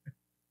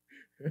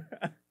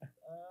 Fuck,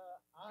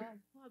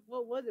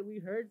 what was it? We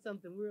heard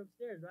something. We were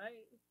upstairs, right?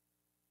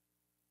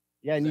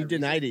 Yeah, and Was you that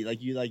denied it.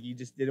 Like you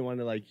just didn't want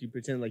to you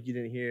pretend like you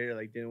didn't hear,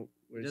 like didn't.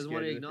 He were doesn't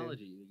want to scared or anything.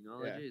 acknowledge it. You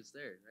acknowledge Yeah. it, it's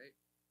there, right?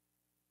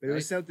 But it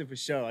was Right? something for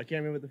sure. I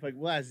can't remember what the fuck it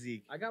was,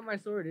 Zeke. I got my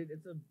sword.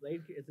 It's a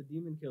blade. It's a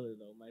demon killer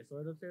though. My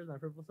sword upstairs. My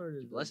purple sword Did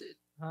is. you bless it?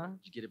 Huh? Did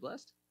you get it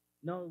blessed?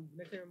 No.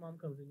 Next time your mom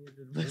comes, we need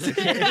to bless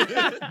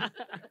it.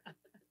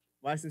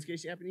 Why since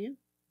case happened to you?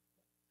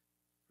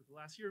 For the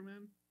last year,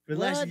 man. For the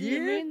What last do you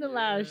year? mean the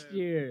last Yeah.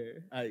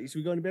 year? Should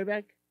we go into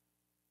bareback?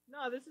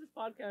 No, this is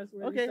podcast.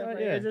 Where Okay, stuff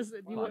yeah. Is this,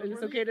 is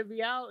this okay to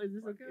be out? Is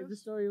this okay, is Podcast? this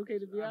story okay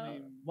to be out? I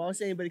mean, Well, I was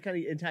saying, but it kind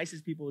of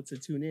entices people to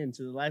tune in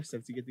to the live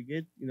stuff to get the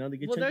good, the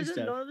good Well, chunky there's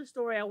stuff. another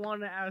story I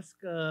want to ask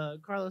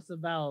Carlos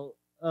about.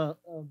 Bareback.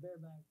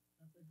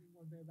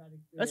 Bareback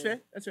experience. That's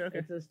fair. That's fair. Okay.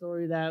 It's a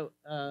story that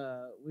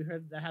we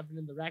heard that happened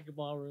in the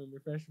racquetball room your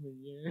freshman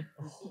year.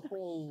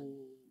 oh,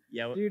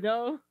 Yeah, Do with you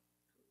know?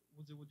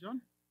 was it with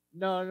John?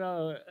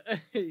 No.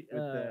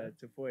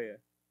 Tafoya,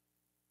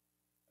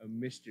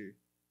 Mr.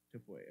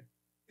 Tafoya.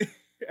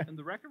 In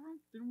the record room?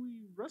 Didn't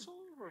we wrestle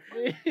or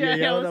fight? Yeah. I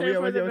Hold was on, here I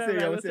for was the saying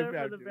bareback. I was for here for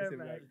after, the I was saying for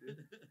bareback. after.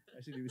 I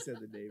shouldn't even said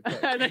the name. I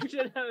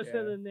should have said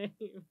Yeah. the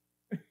name.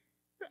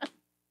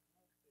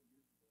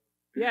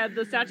 Yeah,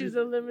 the statutes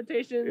of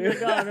limitations are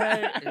gone,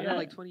 right? It's been Yeah.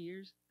 like 20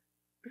 years.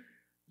 I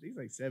think it's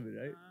like 7,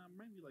 right?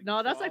 Maybe like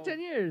No, that's like 12,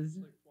 10 years.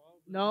 like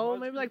 12. No, it's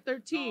maybe been- like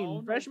 13.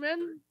 No,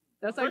 Freshman?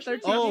 That's like Freshman?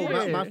 13 Oh,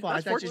 years. my fault. I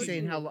That's thought you were 14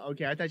 saying how years. long.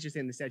 Okay, I thought you were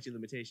saying the statute of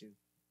limitations.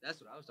 That's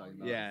what I was talking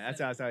about. Yeah,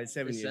 that's how I started.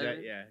 7 It's years, right?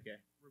 7? Yeah, okay.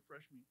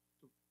 Refresh me.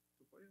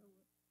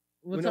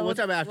 We'll talk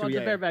after, That's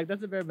yeah, a bareback.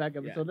 That's a bareback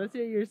Yeah. episode. Let's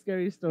hear your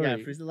scary story. Yeah,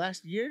 for the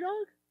last year,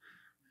 dog?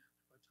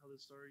 If I tell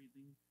this story, you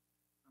think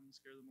I'm gonna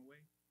scare them away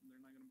and they're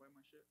not gonna buy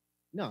my shit?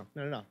 No.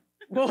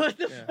 What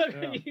the Yeah, fuck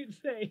no. are you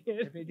saying?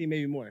 If anything,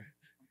 maybe more.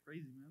 I'm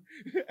crazy, man.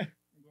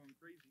 I'm going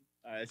crazy.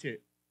 All right, let's hear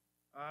it.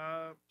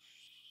 Y'all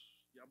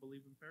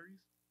believe in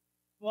fairies?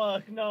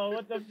 Fuck no!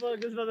 What the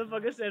fuck? This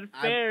motherfucker said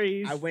I-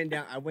 fairies. I went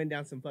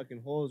down some fucking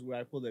holes where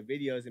I pulled up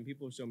videos and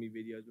people have shown me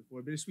videos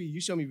before. Bittersweet,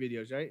 you show me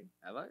videos, right?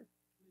 Have I?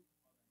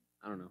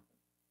 I don't know.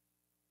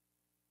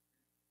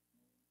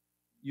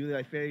 You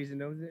like fairies and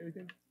gnomes and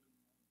everything?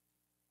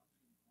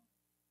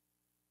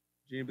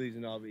 Junior believes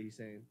in all of it, he's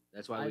saying.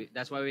 That's why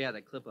we had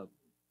that clip up.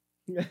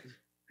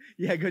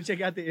 Yeah, go check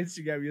out the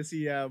Instagram. You'll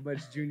see how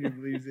much Junior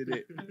believes in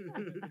it. I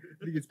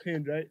think it's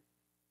pinned, right?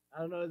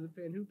 I don't know. Is it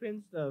pin? Who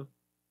pinned stuff?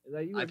 Is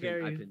that you I or pinned- I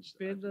Gary? pinned stuff.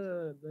 Pin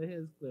the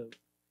his clip.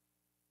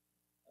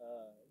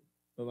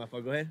 But my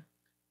fault, go ahead.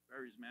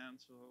 Fairies, man.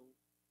 So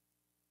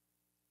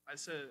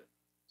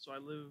I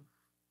live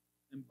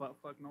in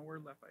buttfuck nowhere,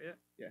 Lafayette.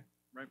 Yeah.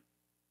 Right.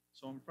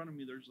 So in front of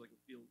me, there's like a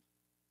field,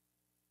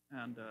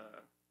 and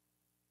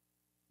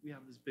we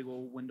have this big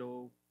old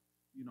window,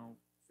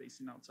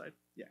 facing outside.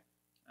 Yeah.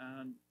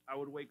 And I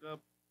would wake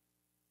up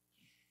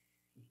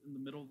in the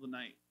middle of the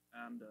night,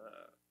 and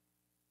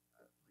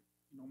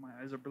my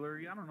eyes are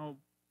blurry. I don't know.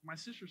 My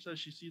sister says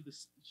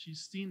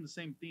she's seen the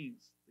same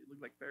things. They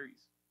look like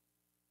fairies,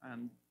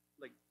 and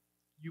like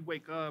you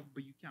wake up,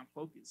 but you can't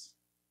focus.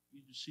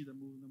 You just see them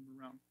moving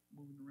around.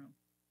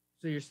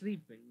 So you're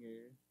sleeping.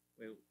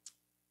 Wait.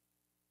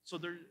 So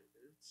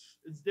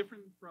it's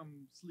different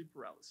from sleep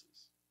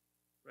paralysis,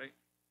 right?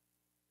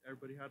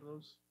 Everybody had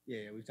those.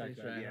 Yeah, we've talked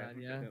Pretty about it. sure I Yeah. had,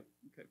 yeah. Yep.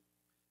 Okay.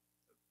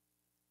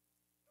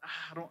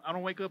 I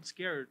don't wake up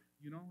scared.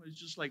 It's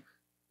just like,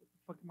 what the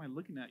fuck am I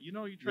looking at? You're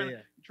trying Yeah.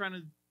 to you're trying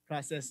to.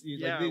 Process. You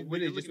Yeah, like, what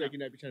literally you're just looking at.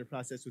 waking up, you're trying to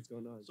process what's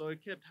going on. So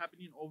it kept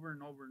happening over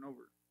and over and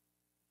over.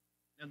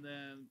 And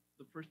then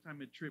the first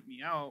time it tripped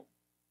me out,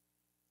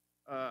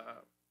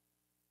 I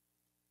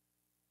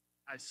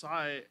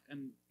saw it,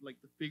 and like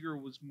the figure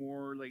was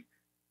more like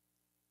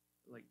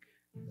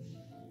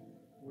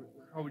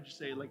how would you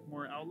say, like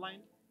more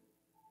outlined.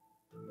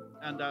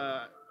 And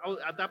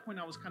at that point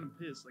I was kind of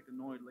pissed, like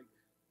annoyed, like,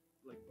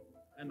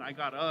 and I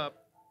got up,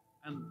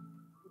 and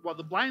while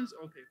the blinds,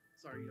 okay,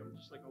 sorry, I'm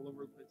just like all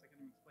over the place. I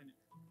can't even explain it.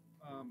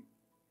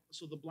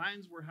 So the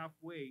blinds were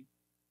halfway,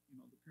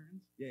 the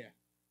curtains, Yeah.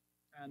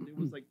 and it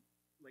was like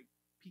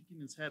peeking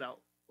his head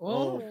out.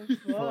 Oh, fuck.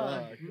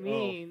 fuck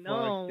me! Oh,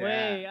 No fuck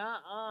way!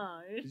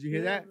 that. Did you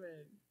hear that?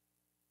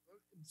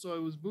 So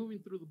it was moving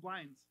through the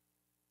blinds.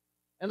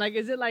 And like,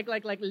 is it like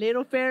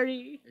little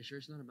fairy? Are you sure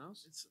it's not a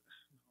mouse? It's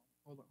no,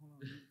 hold on.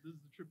 This is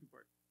the trippy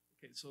part.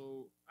 Okay,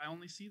 so I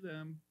only see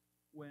them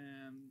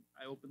when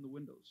I open the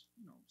windows.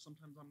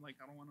 Sometimes I'm like,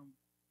 I don't want to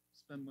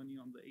spend money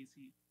on the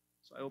AC,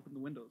 so I open the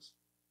windows,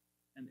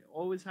 and it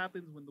always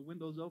happens when the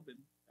windows open.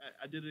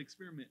 I did an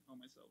experiment on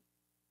myself,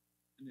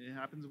 and it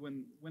happens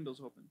when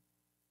windows open.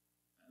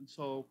 And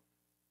so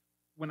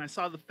when I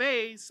saw the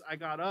face, I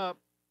got up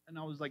and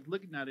I was like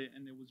looking at it,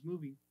 and it was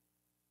moving.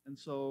 And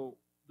so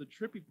the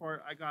trippy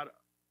part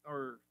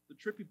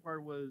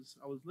was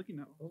I was looking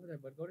at Over there,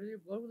 but go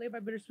lay by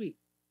Bittersweet.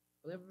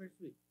 Go lay by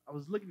Bittersweet. I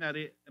was looking at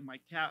it, and my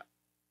cat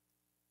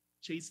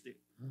chased it.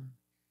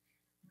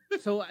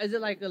 So is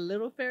it like a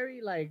little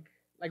fairy, like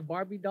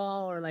Barbie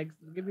doll, or like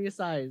give me a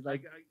size,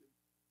 like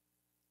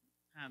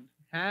Hand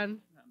hand?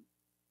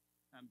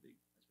 big.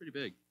 That's pretty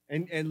big.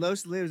 And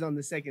Los lives on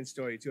the second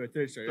story too, or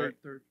third story, right?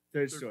 Third.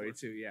 Third third story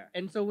floor. too, yeah.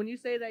 And so when you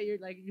say that you're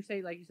like you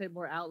said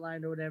more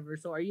outlined or whatever,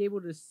 so are you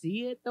able to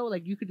see it though?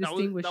 Like you could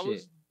distinguish that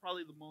was it.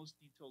 probably the most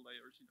detailed I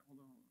ever seen. Hold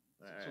on.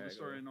 So Alright, the go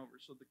story ahead. ain't over.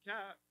 So the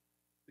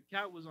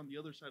cat was on the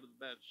other side of the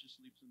bed. She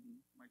sleeps in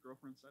my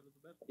girlfriend's side of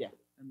the bed. Yeah.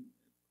 And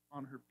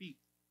on her feet.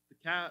 The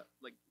cat,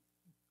 like,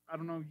 I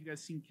don't know if you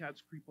guys seen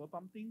cats creep up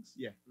on things.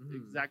 Yeah. Mhm.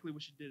 Exactly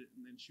what she did,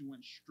 and then she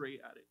went straight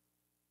at it.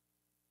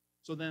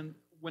 So then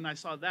when I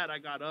saw that, I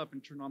got up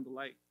and turned on the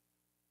light,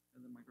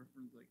 and then my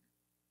girlfriend's like,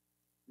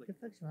 What the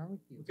fuck's wrong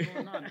with you? "What's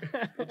going on?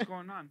 What's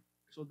going on?"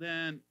 So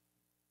then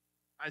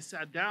I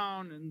sat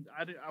down and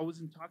I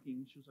wasn't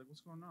talking. She was like,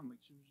 "What's going on?" Like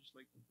she was just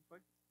like, "What the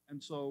fuck?"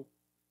 And so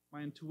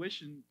my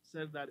intuition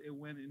said that it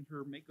went in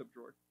her makeup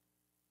drawer.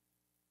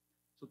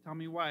 So tell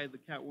me why the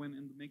cat went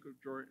in the makeup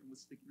drawer and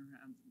was sticking her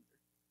hands in there.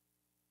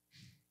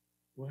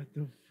 What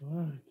the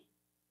fuck?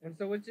 And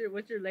so what's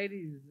your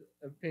lady's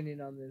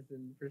opinion on this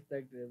and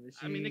perspective? Is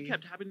she... I mean, it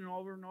kept happening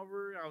over and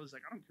over. I was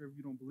like, I don't care if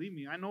you don't believe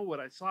me. I know what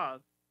I saw.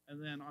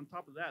 And then on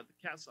top of that, the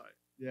cat saw it.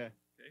 Yeah.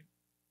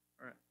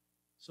 All right.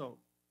 So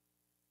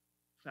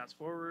fast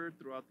forward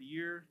throughout the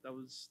year. That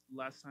was the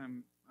last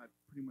time I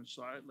pretty much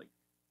saw it, like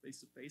face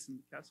to face, and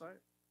the cat saw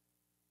it.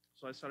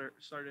 So I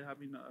started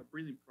having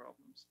breathing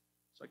problems.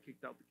 So I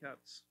kicked out the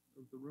cats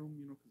of the room,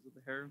 because of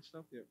the hair and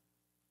stuff. Yep.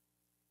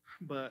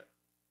 But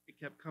it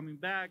kept coming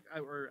back. I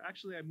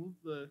moved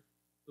the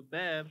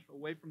bed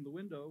away from the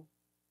window,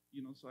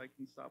 so I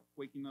can stop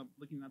waking up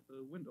looking at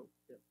the window.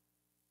 Yep.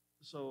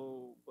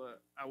 So,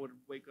 but I would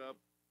wake up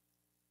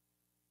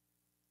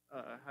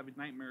having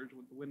nightmares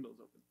with the windows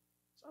open.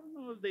 So I don't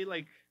know if they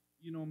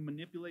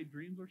manipulate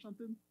dreams or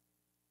something.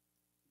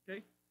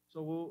 Okay.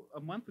 So a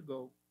month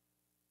ago,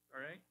 all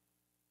right,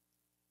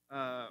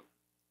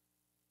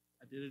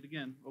 I did it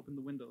again, opened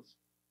the windows,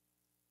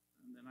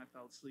 and then I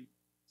fell asleep.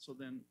 So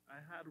then I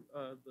had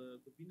the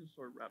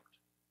Venusaur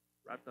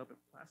wrapped up in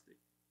plastic.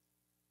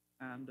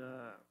 And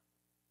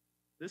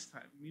this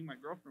time, me and my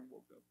girlfriend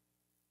woke up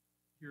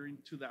hearing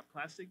to that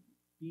plastic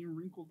being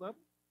wrinkled up,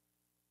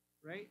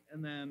 right?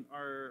 And then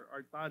our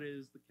thought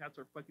is the cats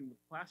are fucking with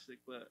plastic,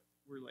 but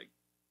we're like,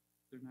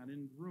 they're not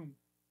in the room.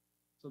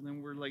 So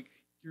then we're like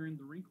hearing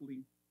the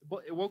wrinkling.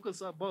 But it woke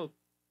us up both.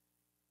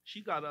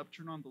 She got up,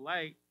 turned on the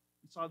light,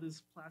 and saw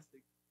this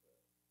plastic.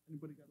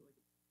 Anybody got like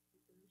a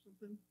paper or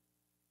something?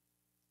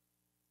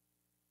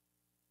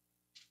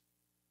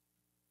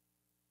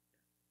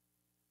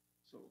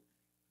 So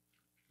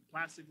the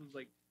plastic was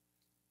like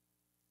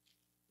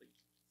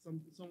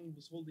someone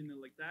was holding it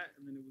like that,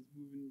 and then it was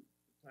moving the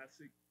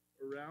plastic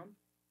around.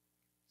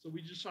 So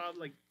we just saw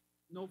like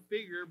no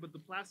figure, but the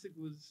plastic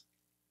was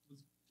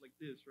like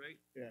this, right?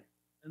 Yeah.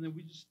 And then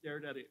we just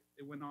stared at it.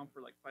 It went on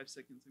for like 5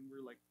 seconds, and we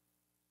were like,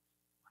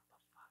 "What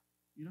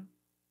the fuck?"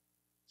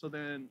 So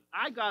then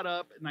I got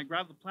up and I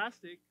grabbed the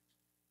plastic,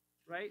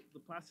 right? The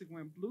plastic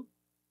went bloop.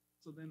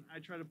 So then I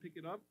tried to pick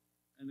it up,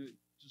 and it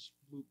just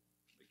bloop.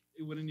 Like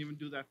it wouldn't even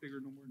do that figure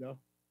no more. No.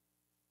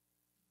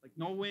 Like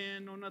no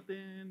wind, no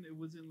nothing. It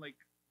wasn't like.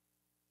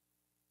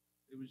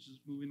 It was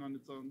just moving on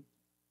its own.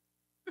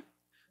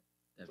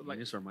 That So, like-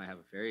 Venusaur might have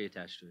a fairy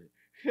attached to it.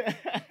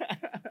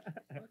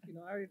 Fuck,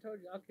 I already told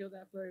you I'll kill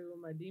that fairy with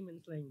my demon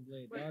slaying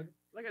blade, Wait. dog.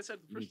 Like I said,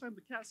 the first time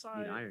the cat saw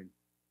You need it, iron.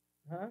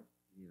 Huh?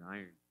 You need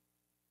iron.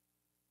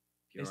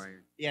 Pure It's-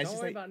 iron. Yeah, it's Don't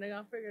just worry like about it, nigga.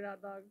 I'll figure it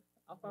out, dog.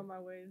 I'll find my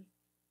ways.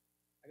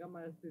 I got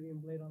my obsidian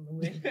blade on the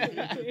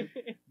way.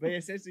 but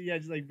essentially yeah,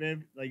 just like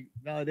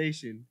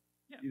validation.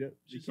 Yeah, You know,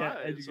 she the saw cat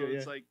it. So educate,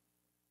 it's like,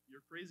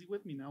 you're crazy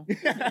with me now.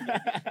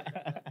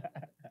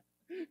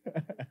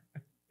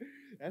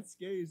 That's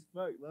scary as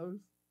fuck, Lowe's.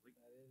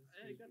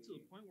 It got to the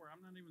point where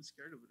I'm not even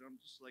scared of it. I'm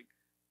just like,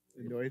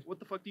 Annoyed. what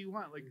the fuck do you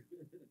want? Like,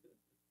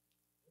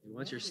 He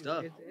wants your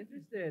stuff. It's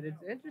interested.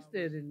 It's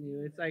interested in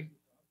you. It's like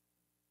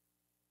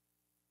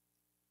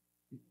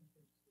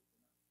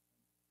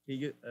Can you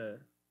get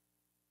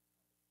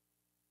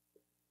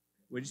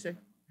what'd you say?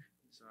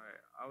 Sorry,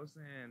 I was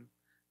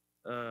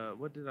saying,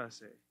 what did I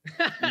say?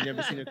 You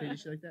never seen a crazy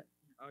shit like that?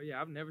 Oh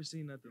yeah, I've never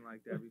seen nothing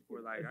like that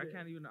before. Like I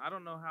can't even. I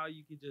don't know how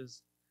you could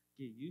just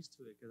get used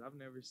to it because I've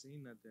never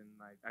seen nothing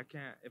like. I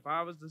can't. If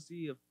I was to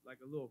see a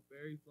little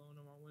fairy floating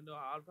on my window,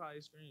 I'd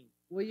probably scream.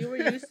 well, you were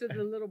used to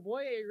the little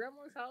boy at your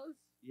grandma's house.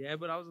 Yeah,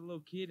 but I was a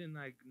little kid, and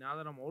like now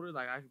that I'm older,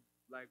 I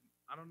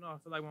don't know. I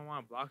feel like my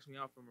mom blocks me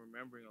out from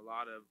remembering a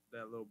lot of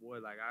that little boy.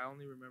 Like I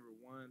only remember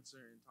one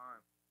certain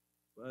time.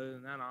 But other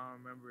than that, I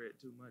don't remember it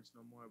too much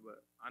no more. But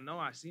I know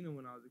I seen him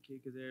when I was a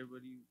kid because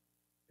Everybody's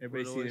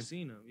everybody seen always it.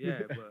 seen him. Yeah,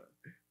 but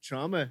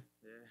Trauma.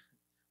 yeah.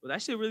 Well,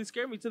 that shit really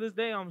scared me to this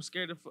day. I'm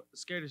scared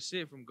of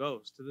shit from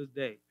ghosts to this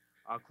day.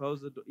 I'll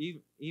close the door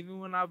even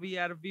when I'll be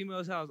at a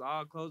female's house.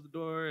 I'll close the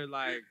door and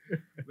like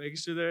make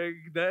sure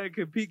they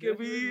can peek at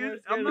me. You're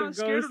I'm scared not of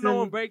scared of ghosts no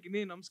one and- breaking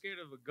in. I'm scared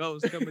of a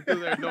ghost coming through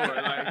their door. Like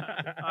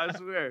I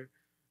swear.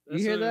 You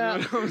hear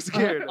that? I'm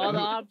scared. All the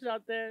of. ops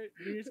out there,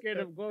 you're scared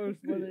of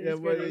ghosts more than Yeah, you're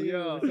scared but of you.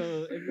 yo.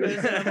 So if you're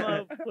gonna set them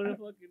up, put a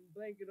fucking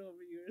blanket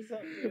over you or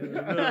something.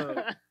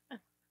 No.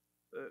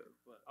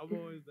 But I'm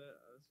always that.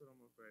 That's what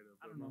I'm afraid of.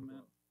 I but don't know, my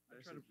man. fault. I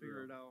That try to shit's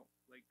figure real. it out.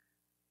 Like,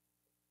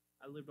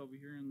 I lived over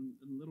here in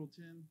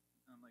Littleton,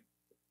 and like,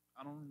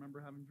 I don't remember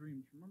having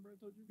dreams. Remember I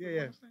told you? Yeah, the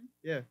yeah. last thing?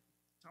 Yeah.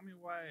 Tell me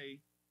why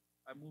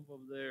I move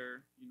over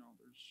there. You know,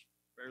 there's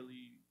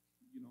barely,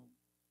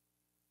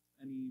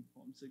 any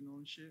phone signal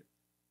and shit.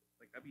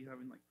 Like, I be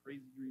having like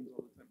crazy dreams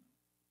all the time now.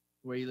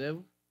 Where you live?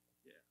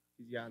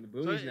 He's got on the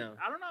So booties now.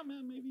 I don't know,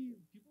 man. Maybe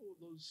people with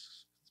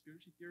those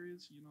conspiracy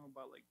theories,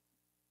 about like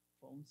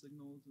phone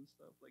signals and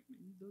stuff. Like,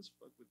 maybe it does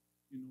fuck with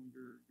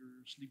your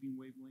sleeping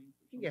wavelength.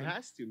 Or I think it something.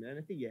 has to, man.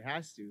 I think it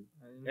has to.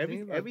 I didn't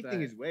think about Everything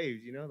that. is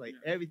waves, like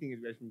Yeah. everything is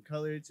waves from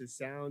color to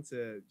sound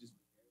to just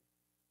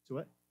to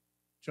what?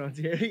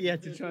 Trontier, yeah,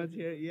 to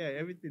Trontier, yeah,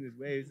 everything is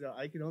waves. So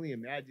I can only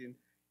imagine.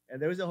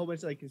 And there was a whole bunch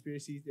of like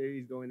conspiracy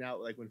theories going out,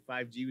 like when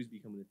 5G was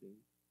becoming a thing,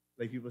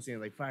 like people saying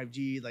like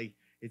 5G, like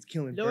it's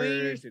killing Lowering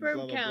your birds and blah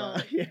sperm blah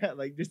blah. count. Yeah,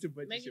 like just a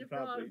bunch of Making shit the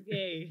frogs probably.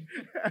 gay.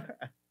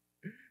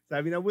 So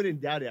I mean, I wouldn't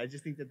doubt it. I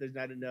just think that there's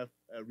not enough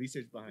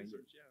research behind it.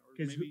 Research, yeah, or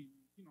 'Cause maybe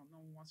no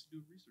one wants to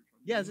do research on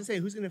it. Yeah, I you was know? gonna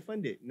say, who's gonna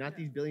fund it? Not Yeah.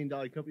 these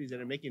billion-dollar companies that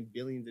are making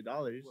billions of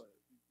dollars. What?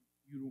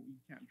 You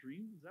can't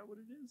dream? Is that what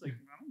it is? Like,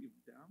 I don't give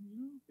a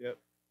damn, Yep.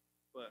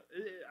 But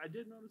I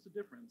did notice a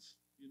difference,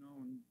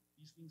 and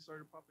these things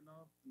started popping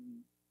up,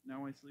 and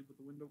now I sleep with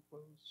the window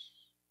closed.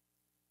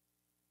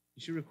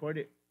 You should record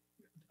it.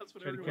 That's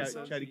what Try to, everyone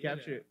says. try to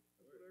capture it.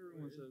 That's what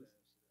everyone says.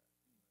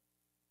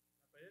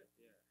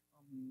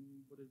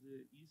 What is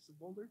it? East of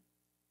Boulder?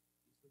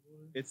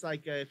 It's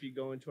like if you're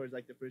going towards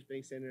like the First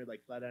Bank Center,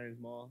 like Flatirons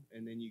Mall,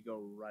 and then you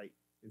go right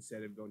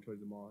instead of going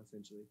towards the mall,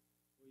 essentially.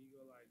 Where you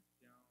go like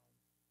down.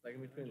 Like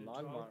in between 112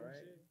 Longmont, and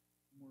right? shit?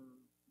 More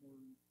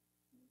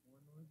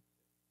north.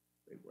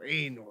 Like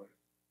way north.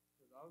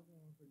 Cause I was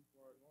going pretty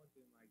far north,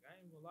 and like I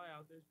ain't gonna lie,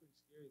 out there it's pretty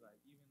scary. Like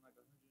even like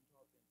 112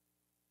 and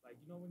like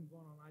when you're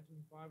going on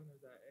I-25 and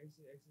there's that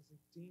exit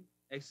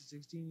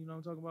 16. You know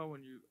what I'm talking about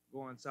when you're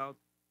going south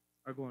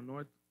or going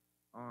north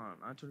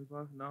on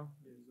I-25. No,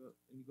 and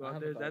you go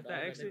out there. Is that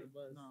that exit?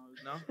 No,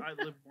 No? I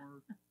live more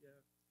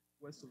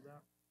west of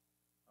that.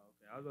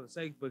 Okay, I was gonna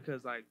say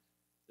because like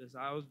this,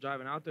 I was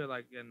driving out there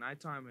like at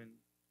nighttime and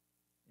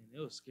it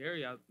was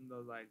scary out in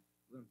those like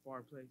in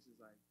far places,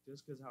 like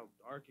just because how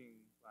dark and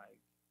like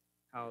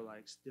how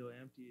like still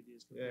empty it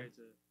is compared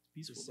to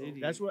Peaceful. the city.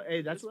 That's what.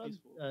 Hey, that's It's what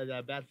peaceful.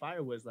 that bad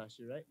fire was last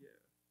year, right? Yeah,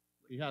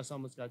 Your house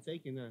almost got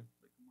taken. like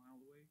a mile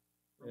away.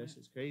 From Yeah, it. this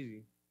is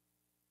crazy.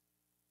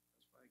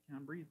 That's why I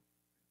can't breathe.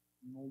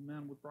 I'm an old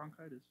man with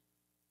bronchitis.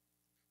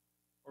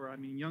 Or I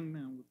mean, young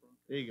man with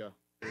bronchitis. There you go.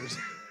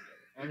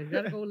 And you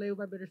gotta go lay with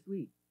my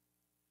bittersweet.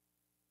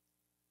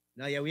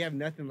 No, yeah, we have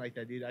nothing like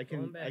that, dude. I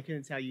Going back.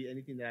 couldn't tell you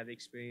anything that I've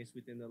experienced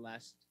within the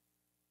last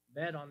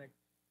Bed on it.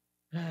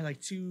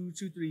 like 3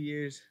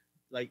 years,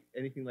 like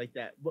anything like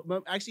that.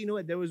 But actually, you know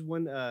what? There was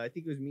one. I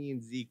think it was me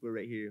and Zeke were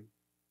right here,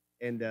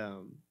 and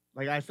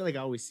like I feel like I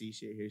always see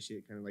shit, hear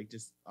shit, kind of like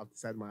just off the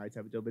side of my eye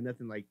type of deal, but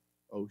nothing like,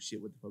 oh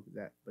shit, what the fuck was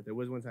that? But there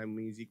was one time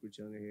me and Zeke were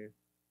chilling in here,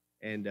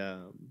 and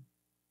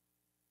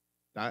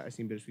I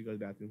seen Bittersweet go to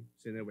the bathroom,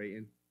 sitting there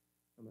waiting.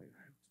 I'm like,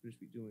 what's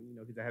Bittersweet doing?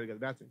 Because I had to go to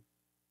the bathroom.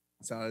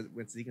 So I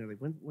went to Zeke and I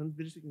was like, when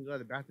Bittersweet can go to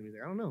the bathroom? He's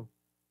like, I don't know.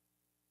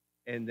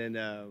 And then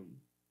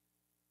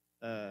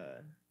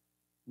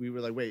we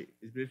were like, wait,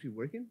 is Bittersweet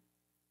working?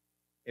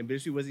 And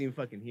Bittersweet wasn't even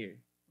fucking here.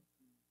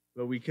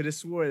 But we could have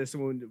swore that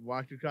someone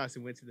walked across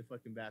and went to the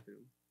fucking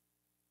bathroom.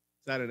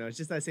 So I don't know. It's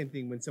just that same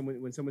thing. When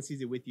someone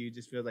sees it with you, you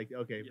just feel like,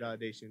 okay, Yeah.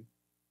 validation.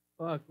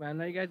 Fuck, man.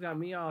 Now you guys got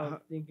me all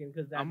thinking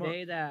because that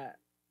day that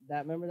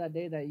remember that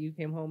day that you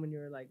came home and you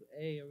were like,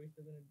 hey, are we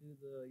still gonna do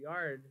the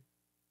yard?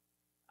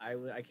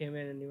 I came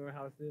in and you were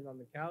house sitting on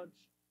the couch.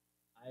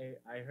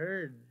 I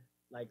heard,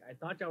 like, I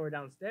thought y'all were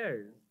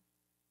downstairs.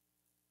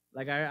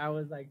 Like I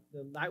was like,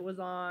 the light was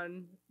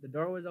on, the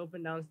door was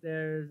open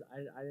downstairs.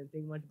 I didn't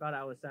think much about it.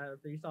 I was sat up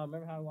there. You saw,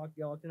 remember how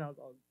y'all walked in? I was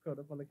all curled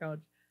up on the couch.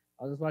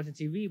 I was just watching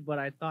TV, but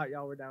I thought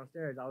y'all were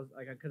downstairs. I was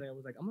like, because I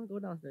was like, I'm gonna go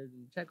downstairs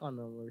and check on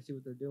them or see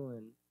what they're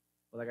doing.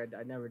 But like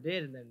I never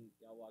did, and then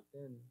y'all walked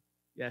in.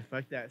 Yeah,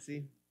 fuck that.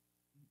 See?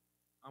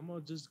 I'm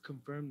gonna just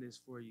confirm this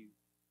for you.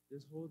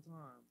 This whole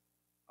time,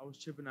 I was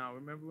tripping out.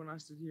 Remember when I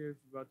stood here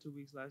for about 2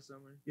 weeks last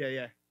summer?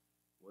 Yeah.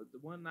 Well, the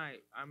one night,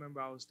 I remember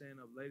I was staying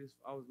up late as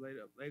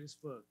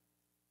fuck,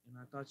 and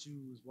I thought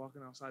you was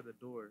walking outside the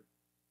door,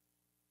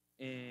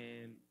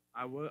 and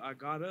I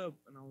got up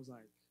and I was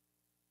like,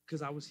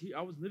 cause I was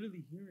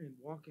literally hearing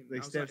walking Like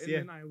outside, steps, and yeah.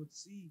 then I would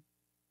see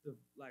the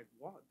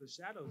the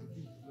shadows.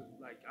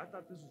 Like I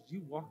thought this was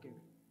you walking,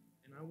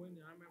 and I went.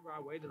 And I remember I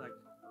waited like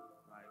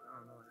I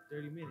don't know, like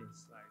 30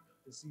 minutes, like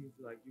to see if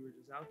like you were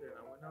just out there. And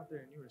I went out there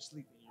and you were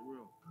asleep in your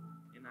room,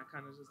 and I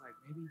kind of just like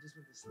maybe you just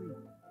went to sleep.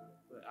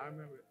 But I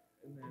remember,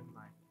 and then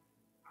like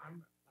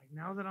I'm like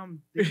now that I'm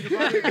thinking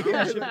about it, I'm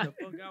tripping the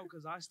fuck out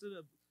because I stood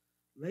up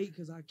late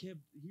because I kept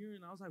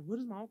hearing. I was like, what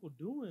is my uncle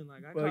doing?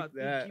 Like I Fuck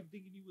that. keep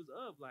thinking he was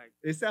up. Like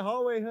It's that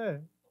hallway,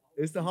 huh?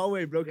 It's the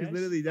hallway, bro. Because Yes,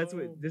 literally, that's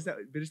bro. what. Just that.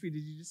 Bittersweet,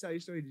 did you just tell your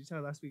story? Did you tell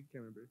it last week? I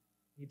can't remember.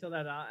 He told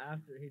that out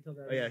after. He told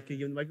that. Oh yeah, can you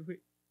give him the mic real quick?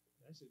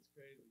 That shit's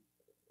crazy.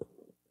 That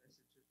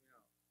shit tripped me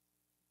out.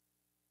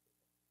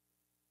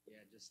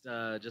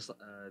 Yeah, just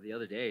the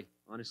other day,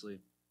 honestly.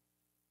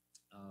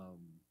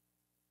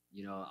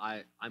 You know,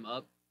 I'm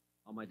up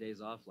on my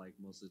days off. Like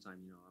most of the time,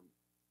 you know,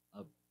 I'm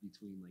up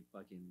between like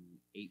fucking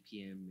 8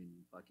 p.m. and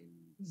fucking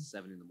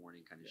 7 in the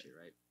morning, kind of shit,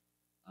 right?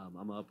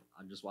 I'm up.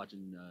 I'm just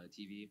watching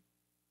TV,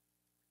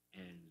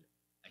 and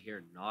I hear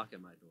a knock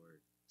at my door.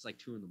 It's like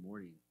 2 in the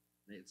morning.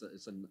 It's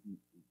a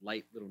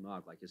light little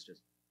knock, like it's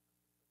just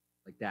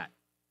like that,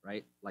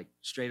 right? Like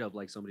straight up,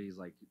 like somebody's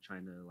like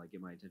trying to like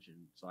get my attention.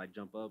 So I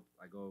jump up,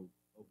 I go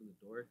open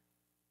the door,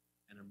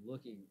 and I'm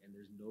looking, and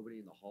there's nobody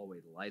in the hallway.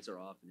 The lights are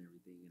off and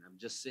everything, and I'm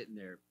just sitting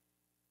there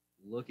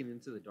looking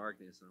into the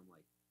darkness, and I'm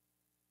like,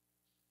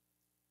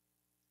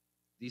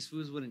 these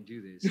fools wouldn't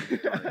do this. In the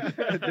dark.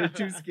 They're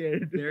too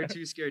scared. They're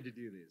too scared to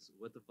do this.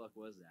 What the fuck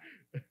was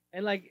that?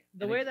 And like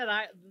the And way it-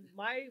 that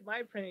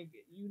my prank,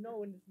 you know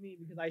when it's me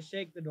because I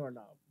shake the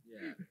doorknob.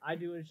 Yeah. I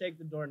do and shake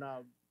the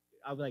doorknob.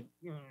 I'll be like,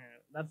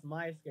 that's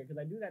my scare because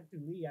I do that to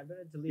Lee. I've done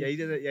it to Lee. Yeah, you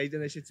did that. Yeah, you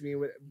did that shit to me.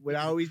 What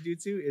I always do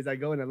too is I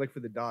go and I look for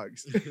the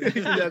dogs. That's,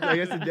 I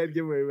guess the dead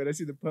giveaway. When I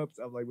see the pups,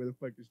 I'm like, where the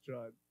fuck is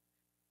Tron?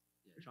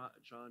 Yeah,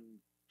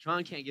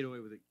 Tron can't get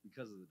away with it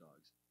because of the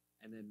dogs.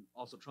 And then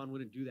also Tron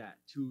wouldn't do that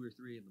 2 or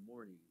 3 in the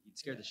morning. He'd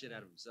scare the shit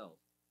out of himself.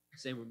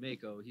 Same with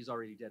Mako. He's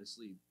already dead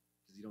asleep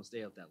because he don't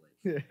stay up that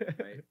late,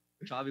 right?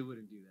 Chavi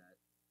wouldn't do that.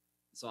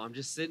 So I'm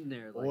just sitting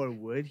there like, Or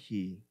would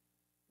he?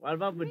 What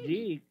about Maybe.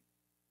 Majid?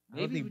 I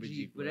don't maybe think Vajik,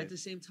 Vajik but at would. the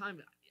same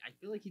time, I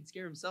feel like he'd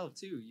scare himself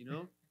too, you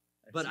know.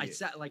 But I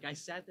sat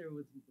there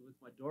with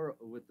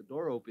the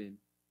door open,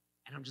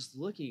 and I'm just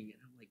looking,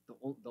 and I'm like,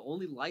 the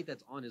only light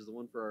that's on is the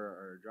one for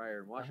our dryer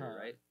and washer, Uh-huh.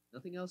 right?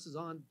 Nothing else is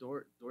on.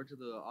 Door to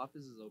the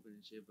office is open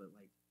and shit, but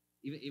like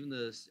even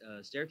the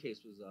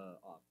staircase was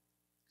off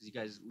because you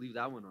guys leave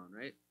that one on,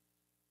 right?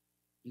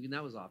 Even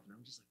that was off, and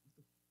I'm just like, what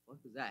the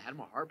fuck was that? I had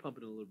my heart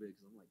pumping a little bit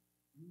because I'm like,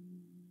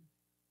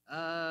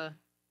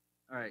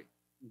 all right,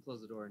 and close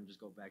the door and just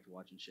go back to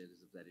watching shit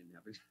as if that didn't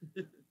happen.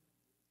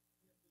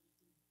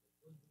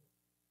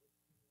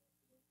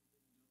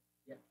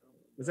 Yeah.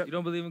 What's up? You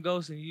don't believe in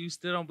ghosts, and you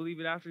still don't believe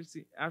it after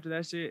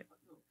that shit.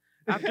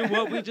 After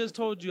what we just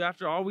told you,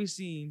 after all we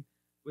seen,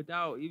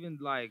 without even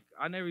like,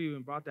 I never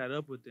even brought that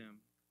up with them.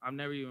 I've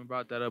never even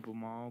brought that up with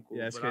my uncle.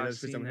 Yeah, it's but crazy. I've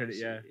That's the first seen time I heard that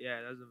it, shit.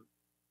 Yeah,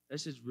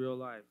 that's just real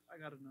life. I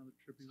got another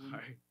trippy one.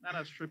 Sorry. Not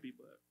as trippy,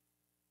 but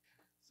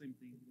same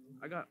thing.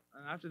 And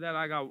after that,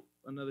 I got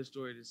another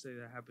story to say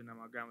that happened at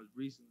my grandma's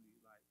recently.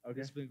 Like,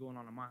 Okay. it's been going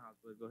on in my house,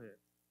 but go ahead.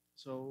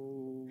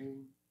 So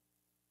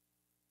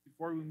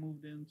before we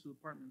moved into the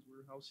apartments, we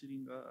were house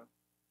sitting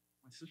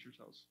my sister's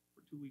house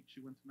for 2 weeks.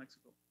 She went to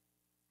Mexico.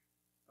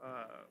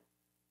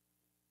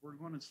 We're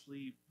going to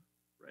sleep,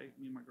 right?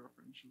 Me and my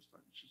girlfriend. She was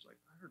talking. She's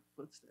like, I heard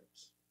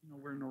footsteps. You know,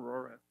 we're in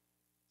Aurora.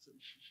 So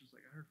she's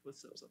like, I heard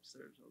footsteps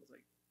upstairs. I was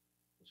like,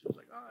 she was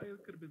like, oh, it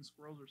could have been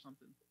squirrels or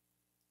something.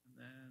 And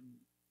then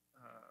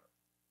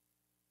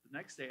the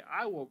next day,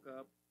 I woke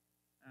up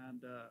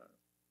and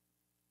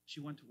she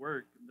went to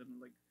work, and then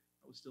like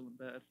I was still in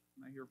bed,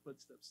 and I hear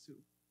footsteps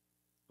too.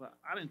 But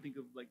I didn't think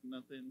of like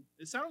nothing.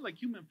 It sounded like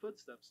human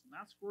footsteps,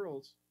 not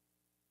squirrels.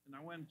 And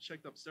I went and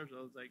checked upstairs.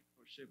 I was like,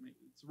 oh shit, man,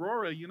 it's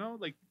Aurora, you know,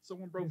 like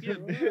someone broke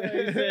in. He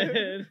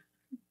said.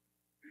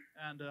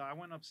 And I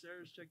went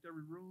upstairs, checked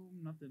every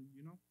room, nothing,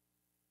 you know.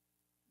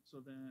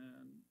 So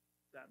then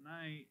that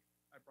night,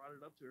 I brought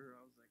it up to her.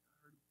 I was like,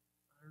 I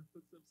heard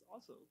footsteps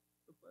also.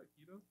 What the fuck,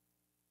 you know?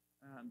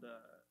 And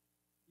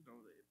you know,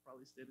 it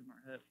probably stayed in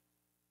our head.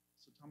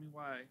 So tell me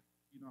why,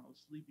 you know, I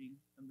was sleeping,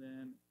 and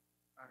then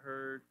I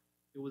heard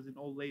it was an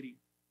old lady,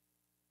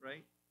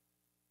 right?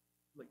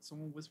 Like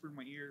someone whispered in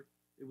my ear,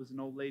 it was an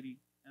old lady,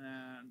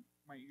 and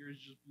my ears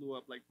just blew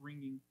up like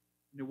ringing,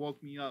 and it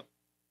woke me up.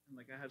 And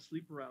like I had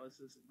sleep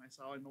paralysis, and I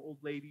saw an old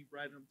lady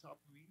right on top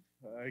of me.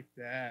 Fuck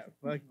that.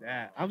 Fuck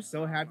that. I'm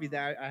so happy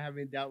that I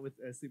haven't dealt with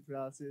sleep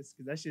paralysis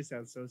because that shit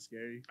sounds so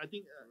scary. I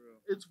think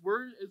it's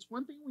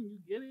one thing when you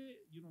get it,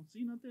 you don't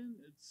see nothing.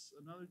 It's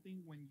another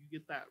thing when you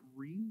get that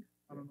ring.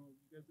 I don't know if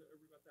you guys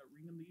ever got that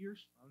ring in the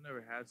ears. I've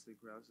never had sleep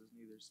paralysis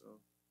neither, so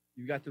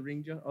You got the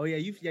ring, Joe? Oh yeah,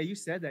 you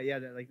said that. Yeah,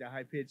 that like that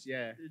high pitch.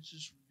 Yeah. It's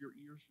just your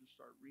ears just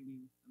start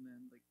ringing, and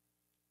then like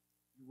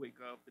you wake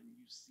up and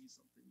you see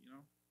something, you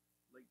know.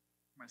 Like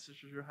my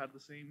sister here had the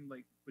same,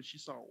 like, but she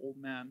saw an old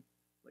man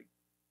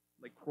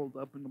like curled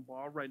up in a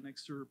ball right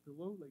next to her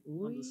pillow, like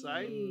on the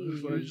side. Ooh,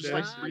 He was just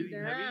like God breathing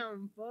heavy.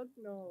 damn, fuck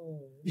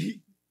no. He's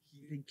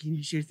like, can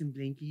you share some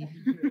blankie?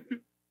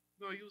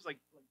 No, he was like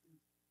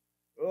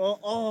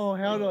oh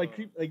hell no! Like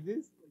creep like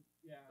this.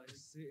 yeah. like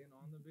sitting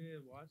on the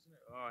bed watching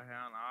it. Oh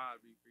hell no, I'd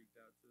be freaked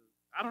out too.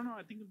 I don't know.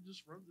 I think it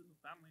just runs in the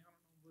family. I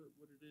don't know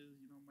what it is.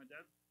 You know, my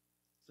dad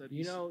said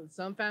You know,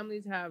 some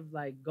families have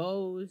like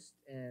ghosts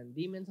and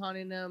demons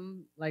haunting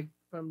them, like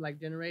from like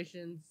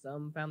generations.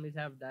 Some families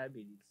have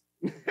diabetes.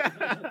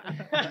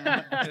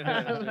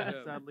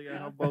 Sadly, I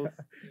have both.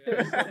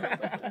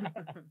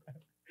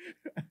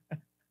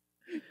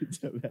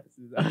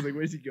 Dumbasses. I was like,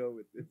 where's he going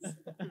with this?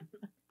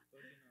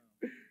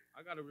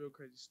 I got a real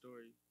crazy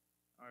story,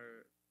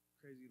 or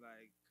crazy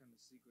like kind of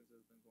sequence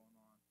that's been going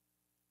on.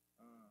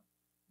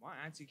 My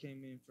auntie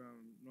came in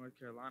from North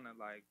Carolina,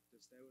 like to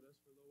stay with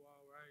us for a little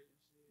while, right? And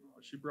shit.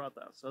 Oh, she brought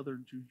that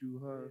southern juju,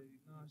 huh?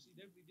 Yeah, no, she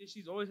definitely did.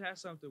 She's always had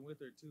something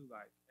with her too.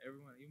 Like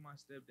everyone, even my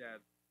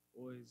stepdad,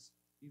 always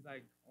he's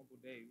like Uncle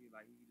Dave. He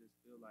just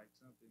feel like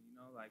something, you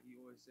know. Like he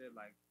always said,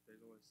 like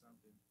there's always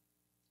something.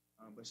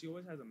 But she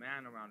always has a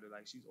man around her.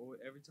 Like she's always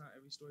every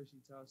story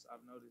she tells,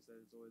 I've noticed that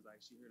it's always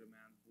like she heard a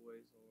man's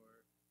voice or,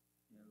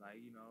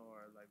 like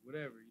or like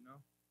whatever,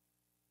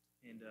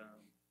 And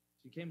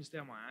she came to stay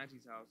at my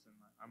auntie's house and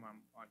like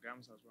my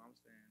grandma's house where I'm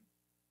staying,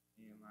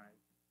 and like.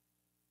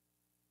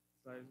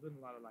 So there's been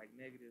a lot of like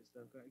negative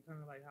stuff,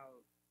 kind of like how,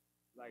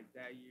 like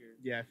that year.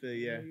 Yeah, I feel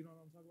yeah. You know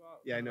what I'm talking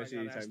about? Yeah, I know like what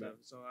you're how that talking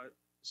about. So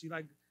she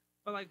like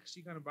felt like she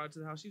kind of brought it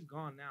to the house. She's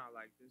gone now,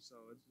 like this,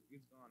 so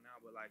it's gone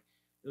now. But like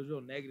it was real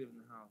negative in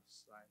the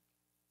house, like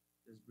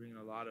just bringing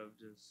a lot of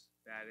just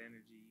bad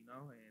energy,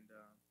 And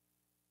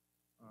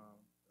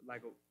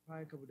like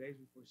probably a couple days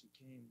before she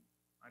came,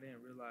 I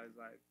didn't realize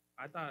like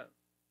I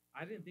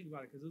didn't think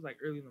about it because it was like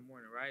early in the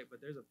morning, right?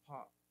 But there's a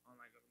pot on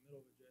like in the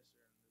middle of the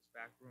dresser in this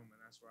back room, and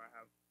that's where I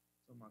have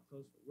some of my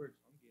clothes for work.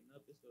 So I'm getting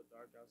up. It's still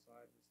dark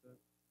outside and stuff,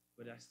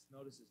 but I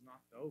noticed it's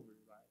knocked over,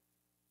 like,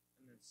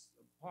 and it's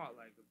a pot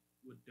like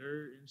with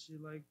dirt and shit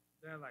like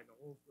that, like a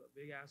whole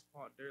big ass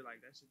pot dirt,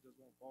 like that shit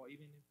just won't fall,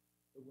 even if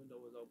the window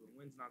was open.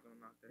 Wind's not gonna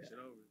knock that shit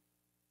over.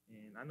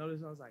 And I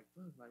noticed, I was like,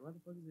 fuck, like what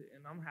the fuck is it?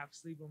 And I'm half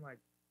asleep. I'm like,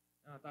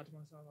 and I thought to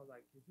myself, I was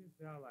like, if it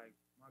fell, like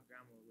my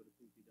grandma would have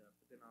picked it up.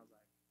 But then I was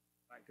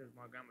like, cause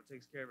my grandma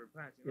takes care of her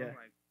plants, I'm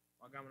like,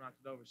 my grandma knocked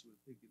it over, she would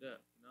have picked it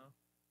up,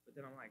 But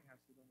then I'm like, half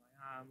asleep, I'm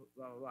like,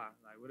 blah, blah, blah.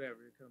 Like,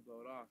 whatever, it couldn't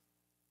blow it off.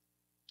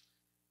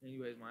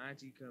 Anyways, my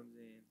auntie comes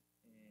in,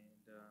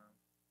 and,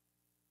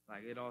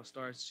 like, it all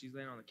starts, she's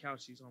laying on the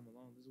couch, she's home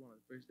alone. This is one of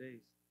the first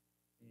days.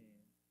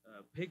 And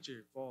a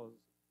picture falls.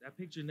 That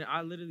picture,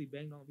 I literally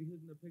banged on, we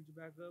hooking the picture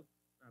back up,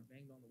 and I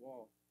banged on the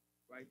wall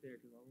right there,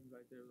 because my room's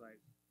right there, like,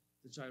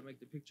 to try to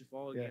make the picture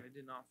fall again. It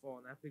did not fall,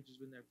 and that picture's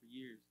been there for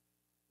years.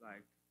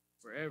 Like,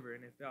 forever,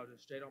 and it fell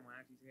just straight on my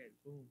auntie's head.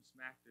 Boom,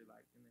 smacked her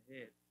like in the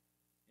head,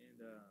 and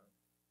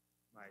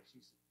like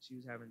she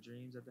was having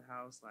dreams at the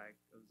house like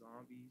of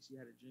zombies. She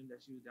had a dream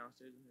that she was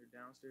downstairs in her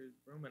downstairs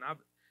room, and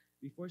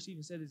before she even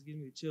said it's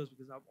giving me the chills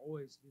because I've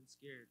always been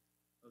scared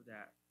of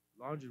that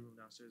laundry room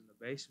downstairs in the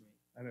basement.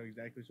 I know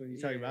exactly which one you're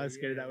talking about. I was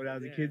scared of that when I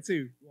was a kid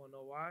too. You wanna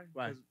know why?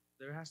 Why? Because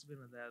there has to be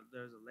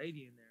there's a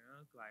lady in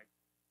there. Like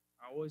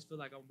I always feel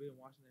like I'm being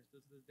watching there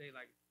still to this day.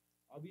 Like.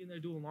 I'll be in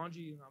there doing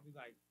laundry, and I'll be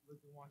like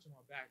looking, watching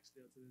my back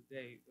still to this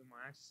day. And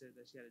my auntie said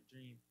that she had a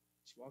dream.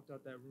 She walked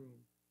out that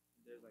room,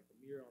 and there's like a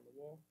mirror on the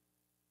wall,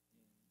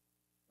 and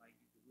like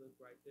you could look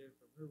right there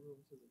from her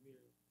room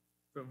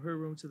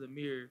to the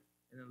mirror,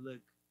 and then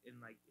look, and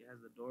like it has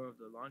the door of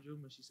the laundry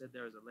room. And she said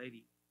there was a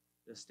lady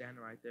just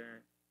standing right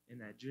there in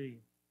that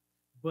dream.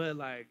 But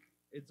like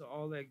it's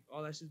all that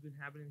shit's been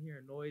happening here,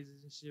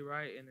 noises and shit,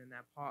 right? And then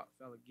that pot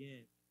fell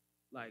again.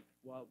 Like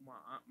while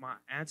my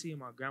auntie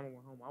and my grandma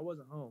were home, I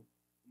wasn't home.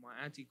 My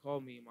auntie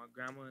called me, my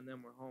grandma and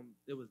them were home.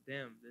 It was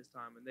them this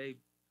time, and they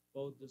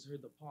both just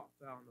heard the pot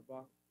fell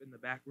in the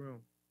back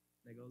room.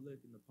 And they go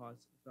look, and the pot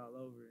fell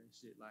over and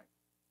shit, like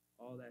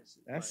all that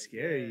shit. That's like,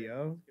 scary,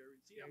 yo. Scary.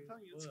 See, I'm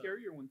telling you, it's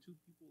scarier when two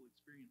people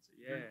experience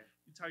it. Yeah.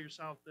 You tell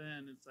yourself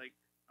then, it's like,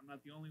 I'm not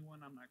the only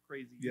one, I'm not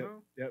crazy. You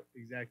know? Yep,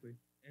 exactly.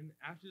 And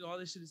after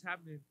all this shit is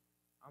happening,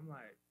 I'm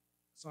like,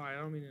 sorry, I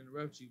don't mean to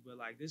interrupt you, but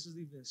like this is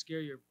even the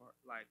scarier part.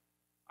 Like,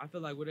 I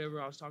feel like whatever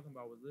I was talking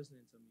about was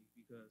listening to me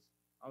because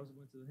I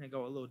went to hang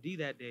out with Lil D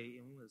that day,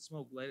 and we went to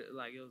smoke later.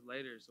 Like it was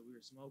later, so we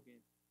were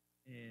smoking,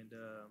 and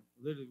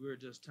literally we were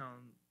just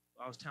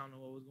I was telling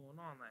them what was going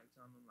on, like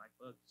telling them like,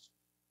 fuck,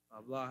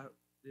 blah blah,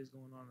 this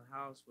going on in the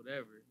house,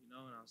 whatever, And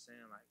I was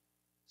saying like,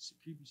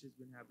 creepy shit's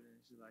been happening and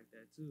shit like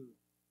that too.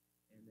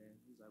 And then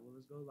he's like, well,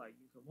 let's go. Like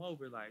you come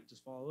over, like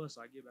just follow us.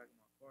 So I get back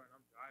in my car and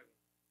I'm driving.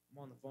 I'm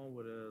on the phone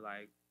with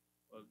like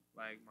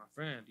my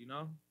friend, And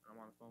I'm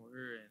on the phone with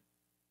her, and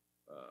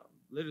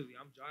literally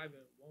I'm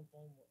driving one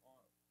phone on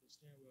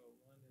steering wheel,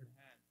 one in the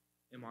hand,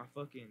 and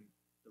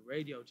the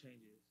radio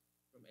changes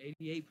from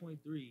 88.3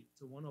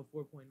 to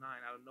 104.9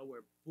 out of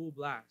nowhere, full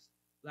blast,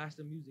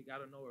 blasting music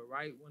out of nowhere.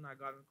 Right when I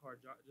got in the car,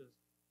 just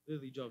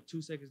literally drove 2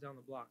 seconds down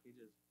the block, it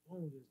just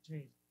boom, just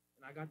changed,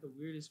 and I got the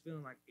weirdest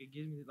feeling. Like it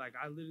gives me like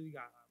I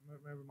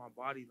remember my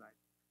body, like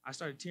I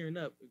started tearing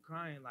up and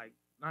crying, like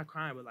not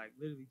crying, but like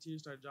literally tears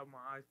started dropping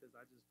my eyes because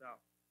I just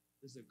felt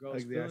this a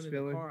gross feeling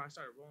in the car. I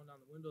started rolling down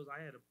the windows.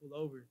 I had to pull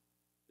over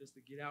just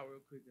to get out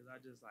real quick because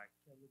I just like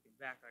kept looking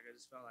back. Like I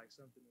just felt like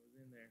something was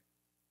in there,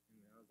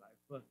 and I was like,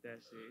 "Fuck that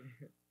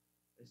shit."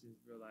 That's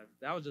just real life.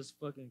 That was just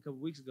fucking a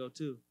couple weeks ago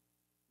too.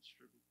 It's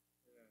trippy.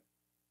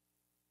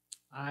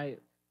 Yeah.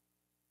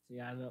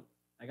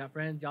 I got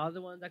friends. Y'all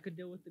the ones that could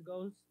deal with the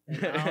ghosts,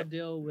 and I'll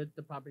deal with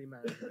the property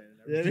management.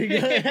 There we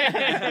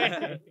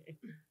go.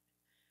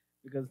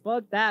 Because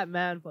fuck that,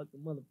 man. Fuck the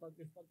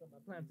motherfuckers. Fuck up my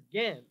plants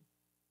again.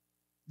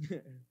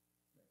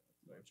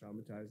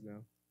 traumatized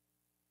now.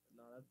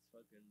 No, that's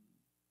fucking.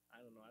 I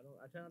don't know.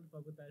 I try not to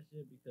fuck with that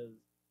shit because,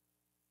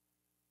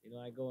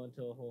 I go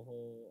into a whole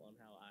hole on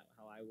how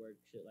I work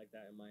shit like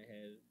that in my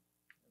head,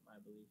 and my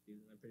belief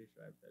systems. I'm pretty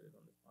sure I've said it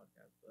on this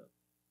podcast, but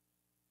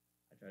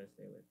I try to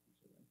stay away from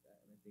shit like that,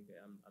 and I think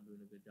that I'm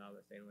doing a good job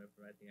at staying away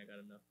from it. I think I got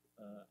enough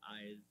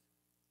eyes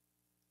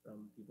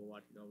from people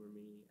watching over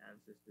me,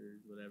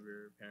 ancestors,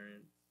 whatever,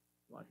 parents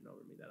watching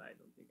over me that I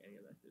don't think any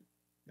of that shit's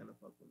gonna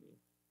fuck with me.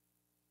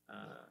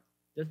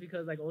 Just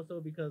because,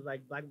 also because,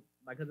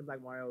 my cousin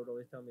Black Mario would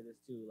always tell me this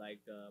too,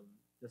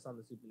 just on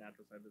the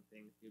supernatural side of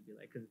things, he'd be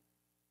like, cause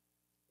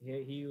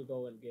he would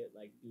go and get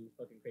do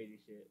fucking crazy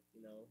shit,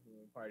 we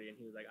would party, and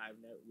he was like,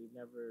 we've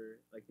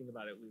never think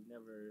about it, we've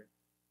never.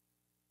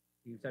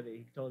 He said it.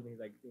 He told me, he's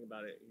like, think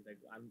about it. He's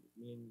like,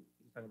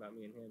 he's talking about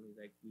me and him.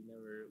 He's like, we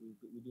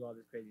do all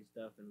this crazy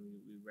stuff, and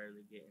we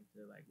rarely get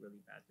into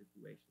really bad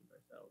situations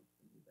ourselves.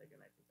 And he's like,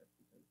 and I think that's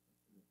because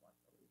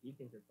he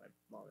thinks it's my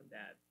mom and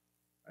dad,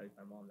 or at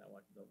least my mom that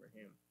watches over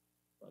him.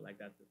 But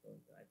that's the thing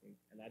that I think,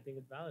 and I think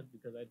it's valid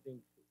because I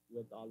think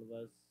with all of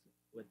us,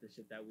 with the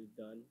shit that we've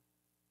done,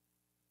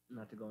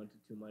 not to go into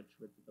too much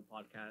with the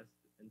podcast,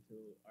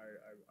 into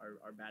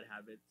our bad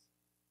habits.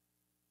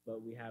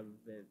 But we haven't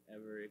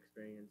ever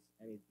experienced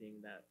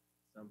anything that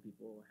some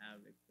people have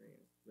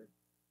experienced with.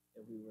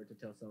 If we were to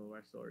tell some of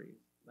our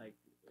stories,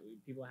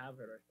 people have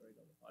heard our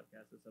stories on the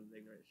podcast of some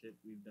ignorant shit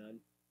we've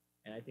done,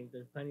 and I think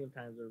there's plenty of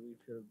times where we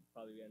could have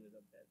probably ended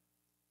up dead.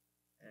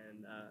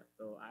 And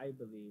so I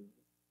believe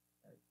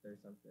that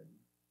there's something.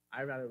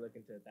 I'd rather look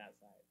into that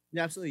side.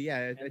 Yeah, absolutely.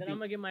 Yeah, And then I'm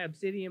gonna get my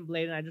obsidian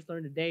blade, and I just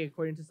learned today,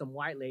 according to some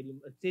white lady,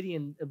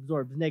 obsidian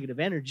absorbs negative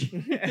energy.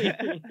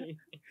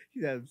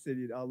 He's got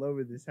obsidian all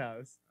over this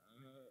house.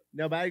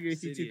 No, but I agree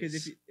with you too,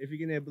 because if you're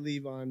gonna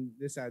believe on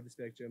this side of the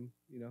spectrum,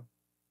 you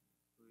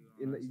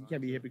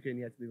can't be a hypocrite, and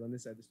you have to believe on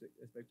this side of the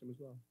spectrum as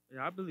well.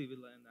 Yeah, I believe it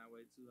in that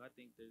way too. I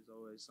think there's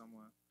always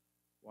someone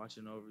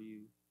watching over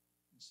you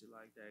and shit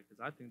like that.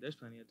 Because I think there's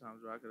plenty of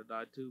times where I could have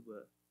died too,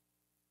 but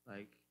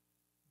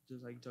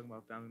just like you talking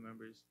about family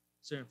members,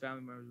 certain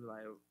family members were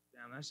like, oh,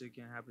 damn, that shit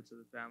can't happen to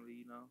the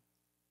family,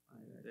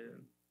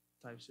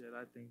 type shit.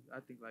 I think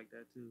like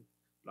that too.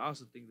 But I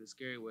also think the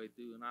scary way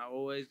too, and I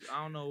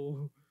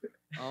don't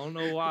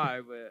know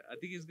why, but I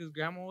think it's because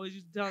Grandma always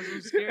used to tell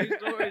some scary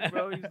stories,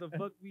 bro. It used to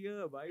fuck me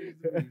up. I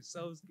used to be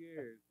so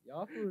scared.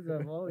 Y'all fools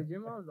have your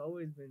mom's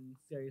always been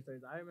scary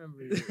stories. I remember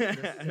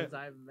since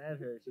I've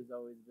met her, she's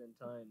always been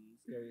telling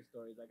scary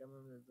stories. I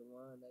remember the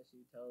one that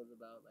she tells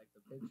about the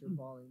picture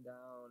falling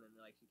down, and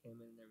she came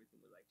in and everything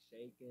was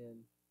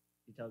shaking.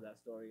 She tells that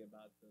story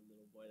about the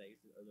little boy the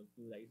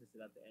fool that used to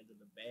sit at the end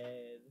of the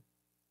bed.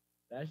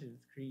 That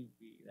shit's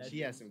creepy.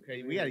 She has some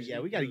crazy. We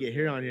gotta get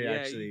her on here. Yeah,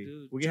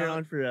 actually, we'll get her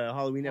on for a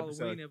Halloween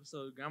episode.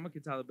 Grandma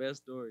can tell the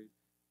best stories.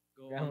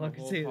 Grandma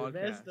can say the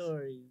best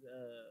stories.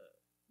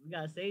 We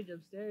got Sage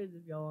upstairs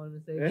if y'all want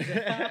to say shit.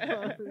 Shit.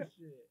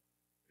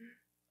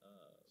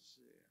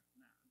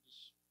 Nah,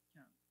 just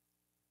can't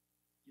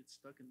get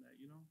stuck in that.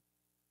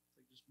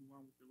 It's just move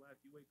on with your life.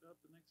 You wake up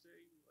the next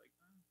day, you're like,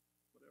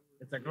 whatever.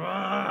 It's like,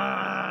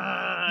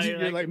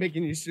 you're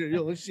making your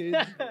cereal and shit.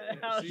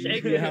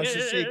 Shaking. Your house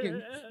is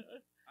shaking.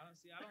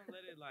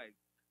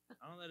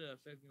 I don't let it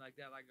affect me like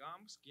that.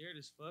 I'm scared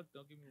as fuck.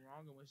 Don't get me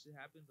wrong. And when shit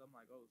happens, I'm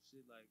like, oh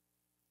shit,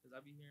 because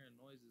I be hearing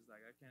noises I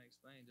can't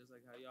explain. Just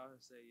like how y'all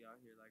say y'all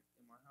hear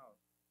in my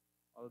house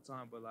all the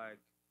time. But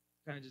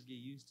kind of just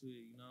get used to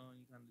it, and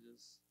you kind of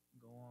just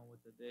go on with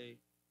the day,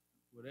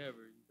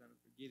 whatever. You kind of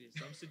forget it.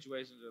 Some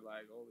situations are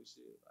holy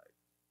shit,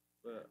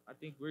 But I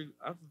think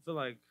I feel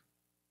like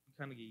we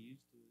kind of get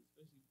used to it,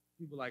 especially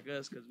people like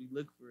us, because we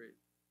look for it.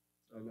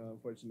 So, I know,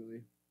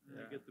 unfortunately.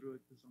 I get through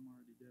it because I'm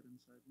already dead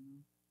inside,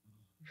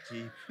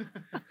 Gee.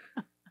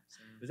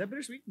 Is that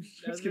bittersweet?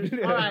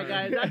 All right,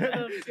 guys, that's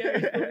enough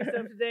scary spooky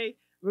stuff today.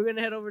 We're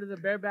gonna head over to the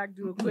Bareback,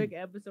 do a quick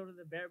episode of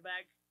the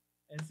Bareback,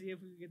 and see if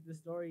we can get the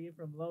story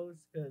from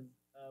Los, because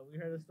we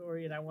heard a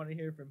story and I want to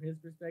hear from his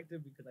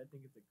perspective because I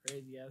think it's a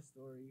crazy ass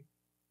story.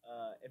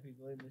 If he's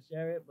willing to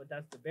share it, but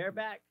that's the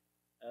Bareback.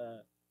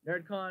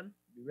 NerdCon,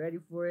 be ready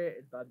for it.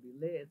 It's about to be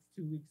lit. It's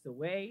 2 weeks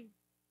away.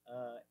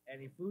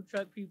 Any food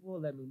truck people,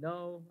 let me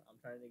know. I'm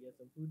trying to get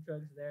some food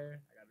trucks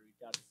there. I gotta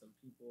reach out to some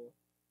people.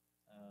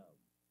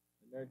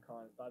 The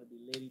NerdCon is about to be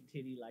litty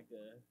titty like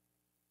a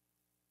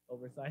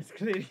oversized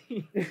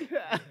clitty.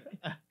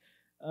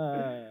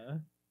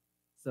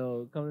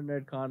 So come to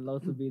NerdCon.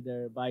 Los will be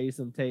there. Buy you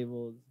some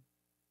tables.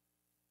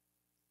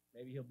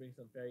 Maybe he'll bring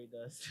some fairy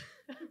dust.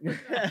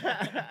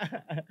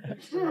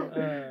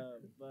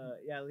 But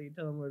yeah, Lee,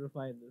 tell them where to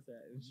find us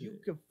at. You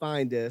can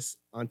find us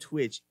on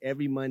Twitch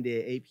every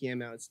Monday at 8 p.m.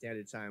 Mountain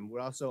Standard Time.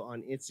 We're also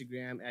on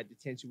Instagram at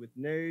Detention with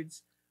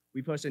Nerds.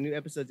 We post our new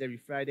episodes every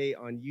Friday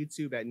on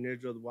YouTube at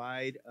Nerds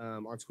Worldwide.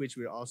 On Twitch,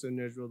 we're also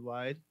Nerds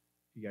Worldwide,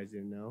 if you guys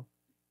didn't know.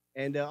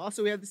 And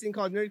also, we have this thing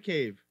called Nerd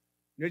Cave.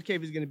 Nerd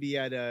Cave is going to be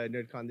at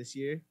NerdCon this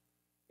year.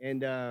 And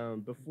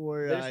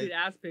before... Bittersweet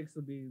ass pics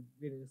will be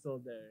getting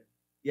sold there.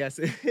 Yes.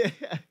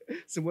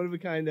 Some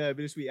one-of-a-kind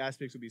bittersweet ass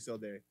pics will be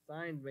sold there.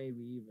 Signed,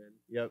 maybe, even.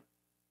 Yep.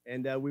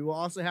 And we will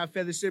also have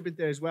Feather Serpent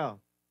there as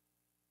well.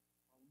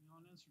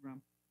 Follow me on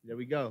Instagram. There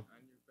we go.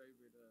 And your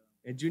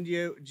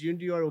favorite. And June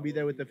Dior will be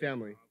there with the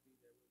family. I'll be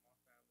there with my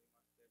family,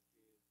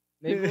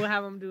 my stepkids. Maybe we'll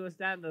have him do a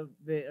stand-up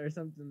bit or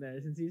something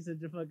there, since he's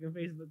such a fucking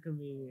Facebook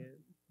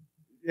comedian.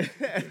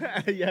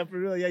 Yeah, for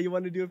real. Yeah, you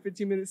want to do a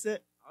 15-minute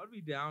set? I would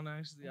be down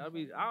actually. I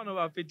don't know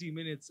about 15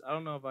 minutes. I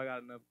don't know if I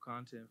got enough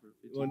content for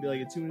 15. You want to do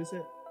like a 2-minute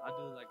set? I'll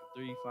do like a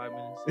 3-5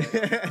 minute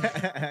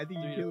set. I think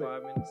you 3 kill to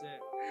it. 5 minute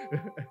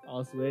set.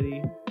 All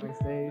sweaty on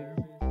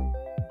stage.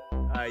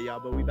 All right, y'all,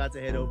 but we about to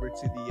head over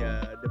to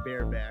the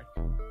bareback.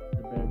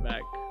 The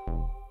bareback.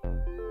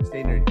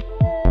 Stay nerdy.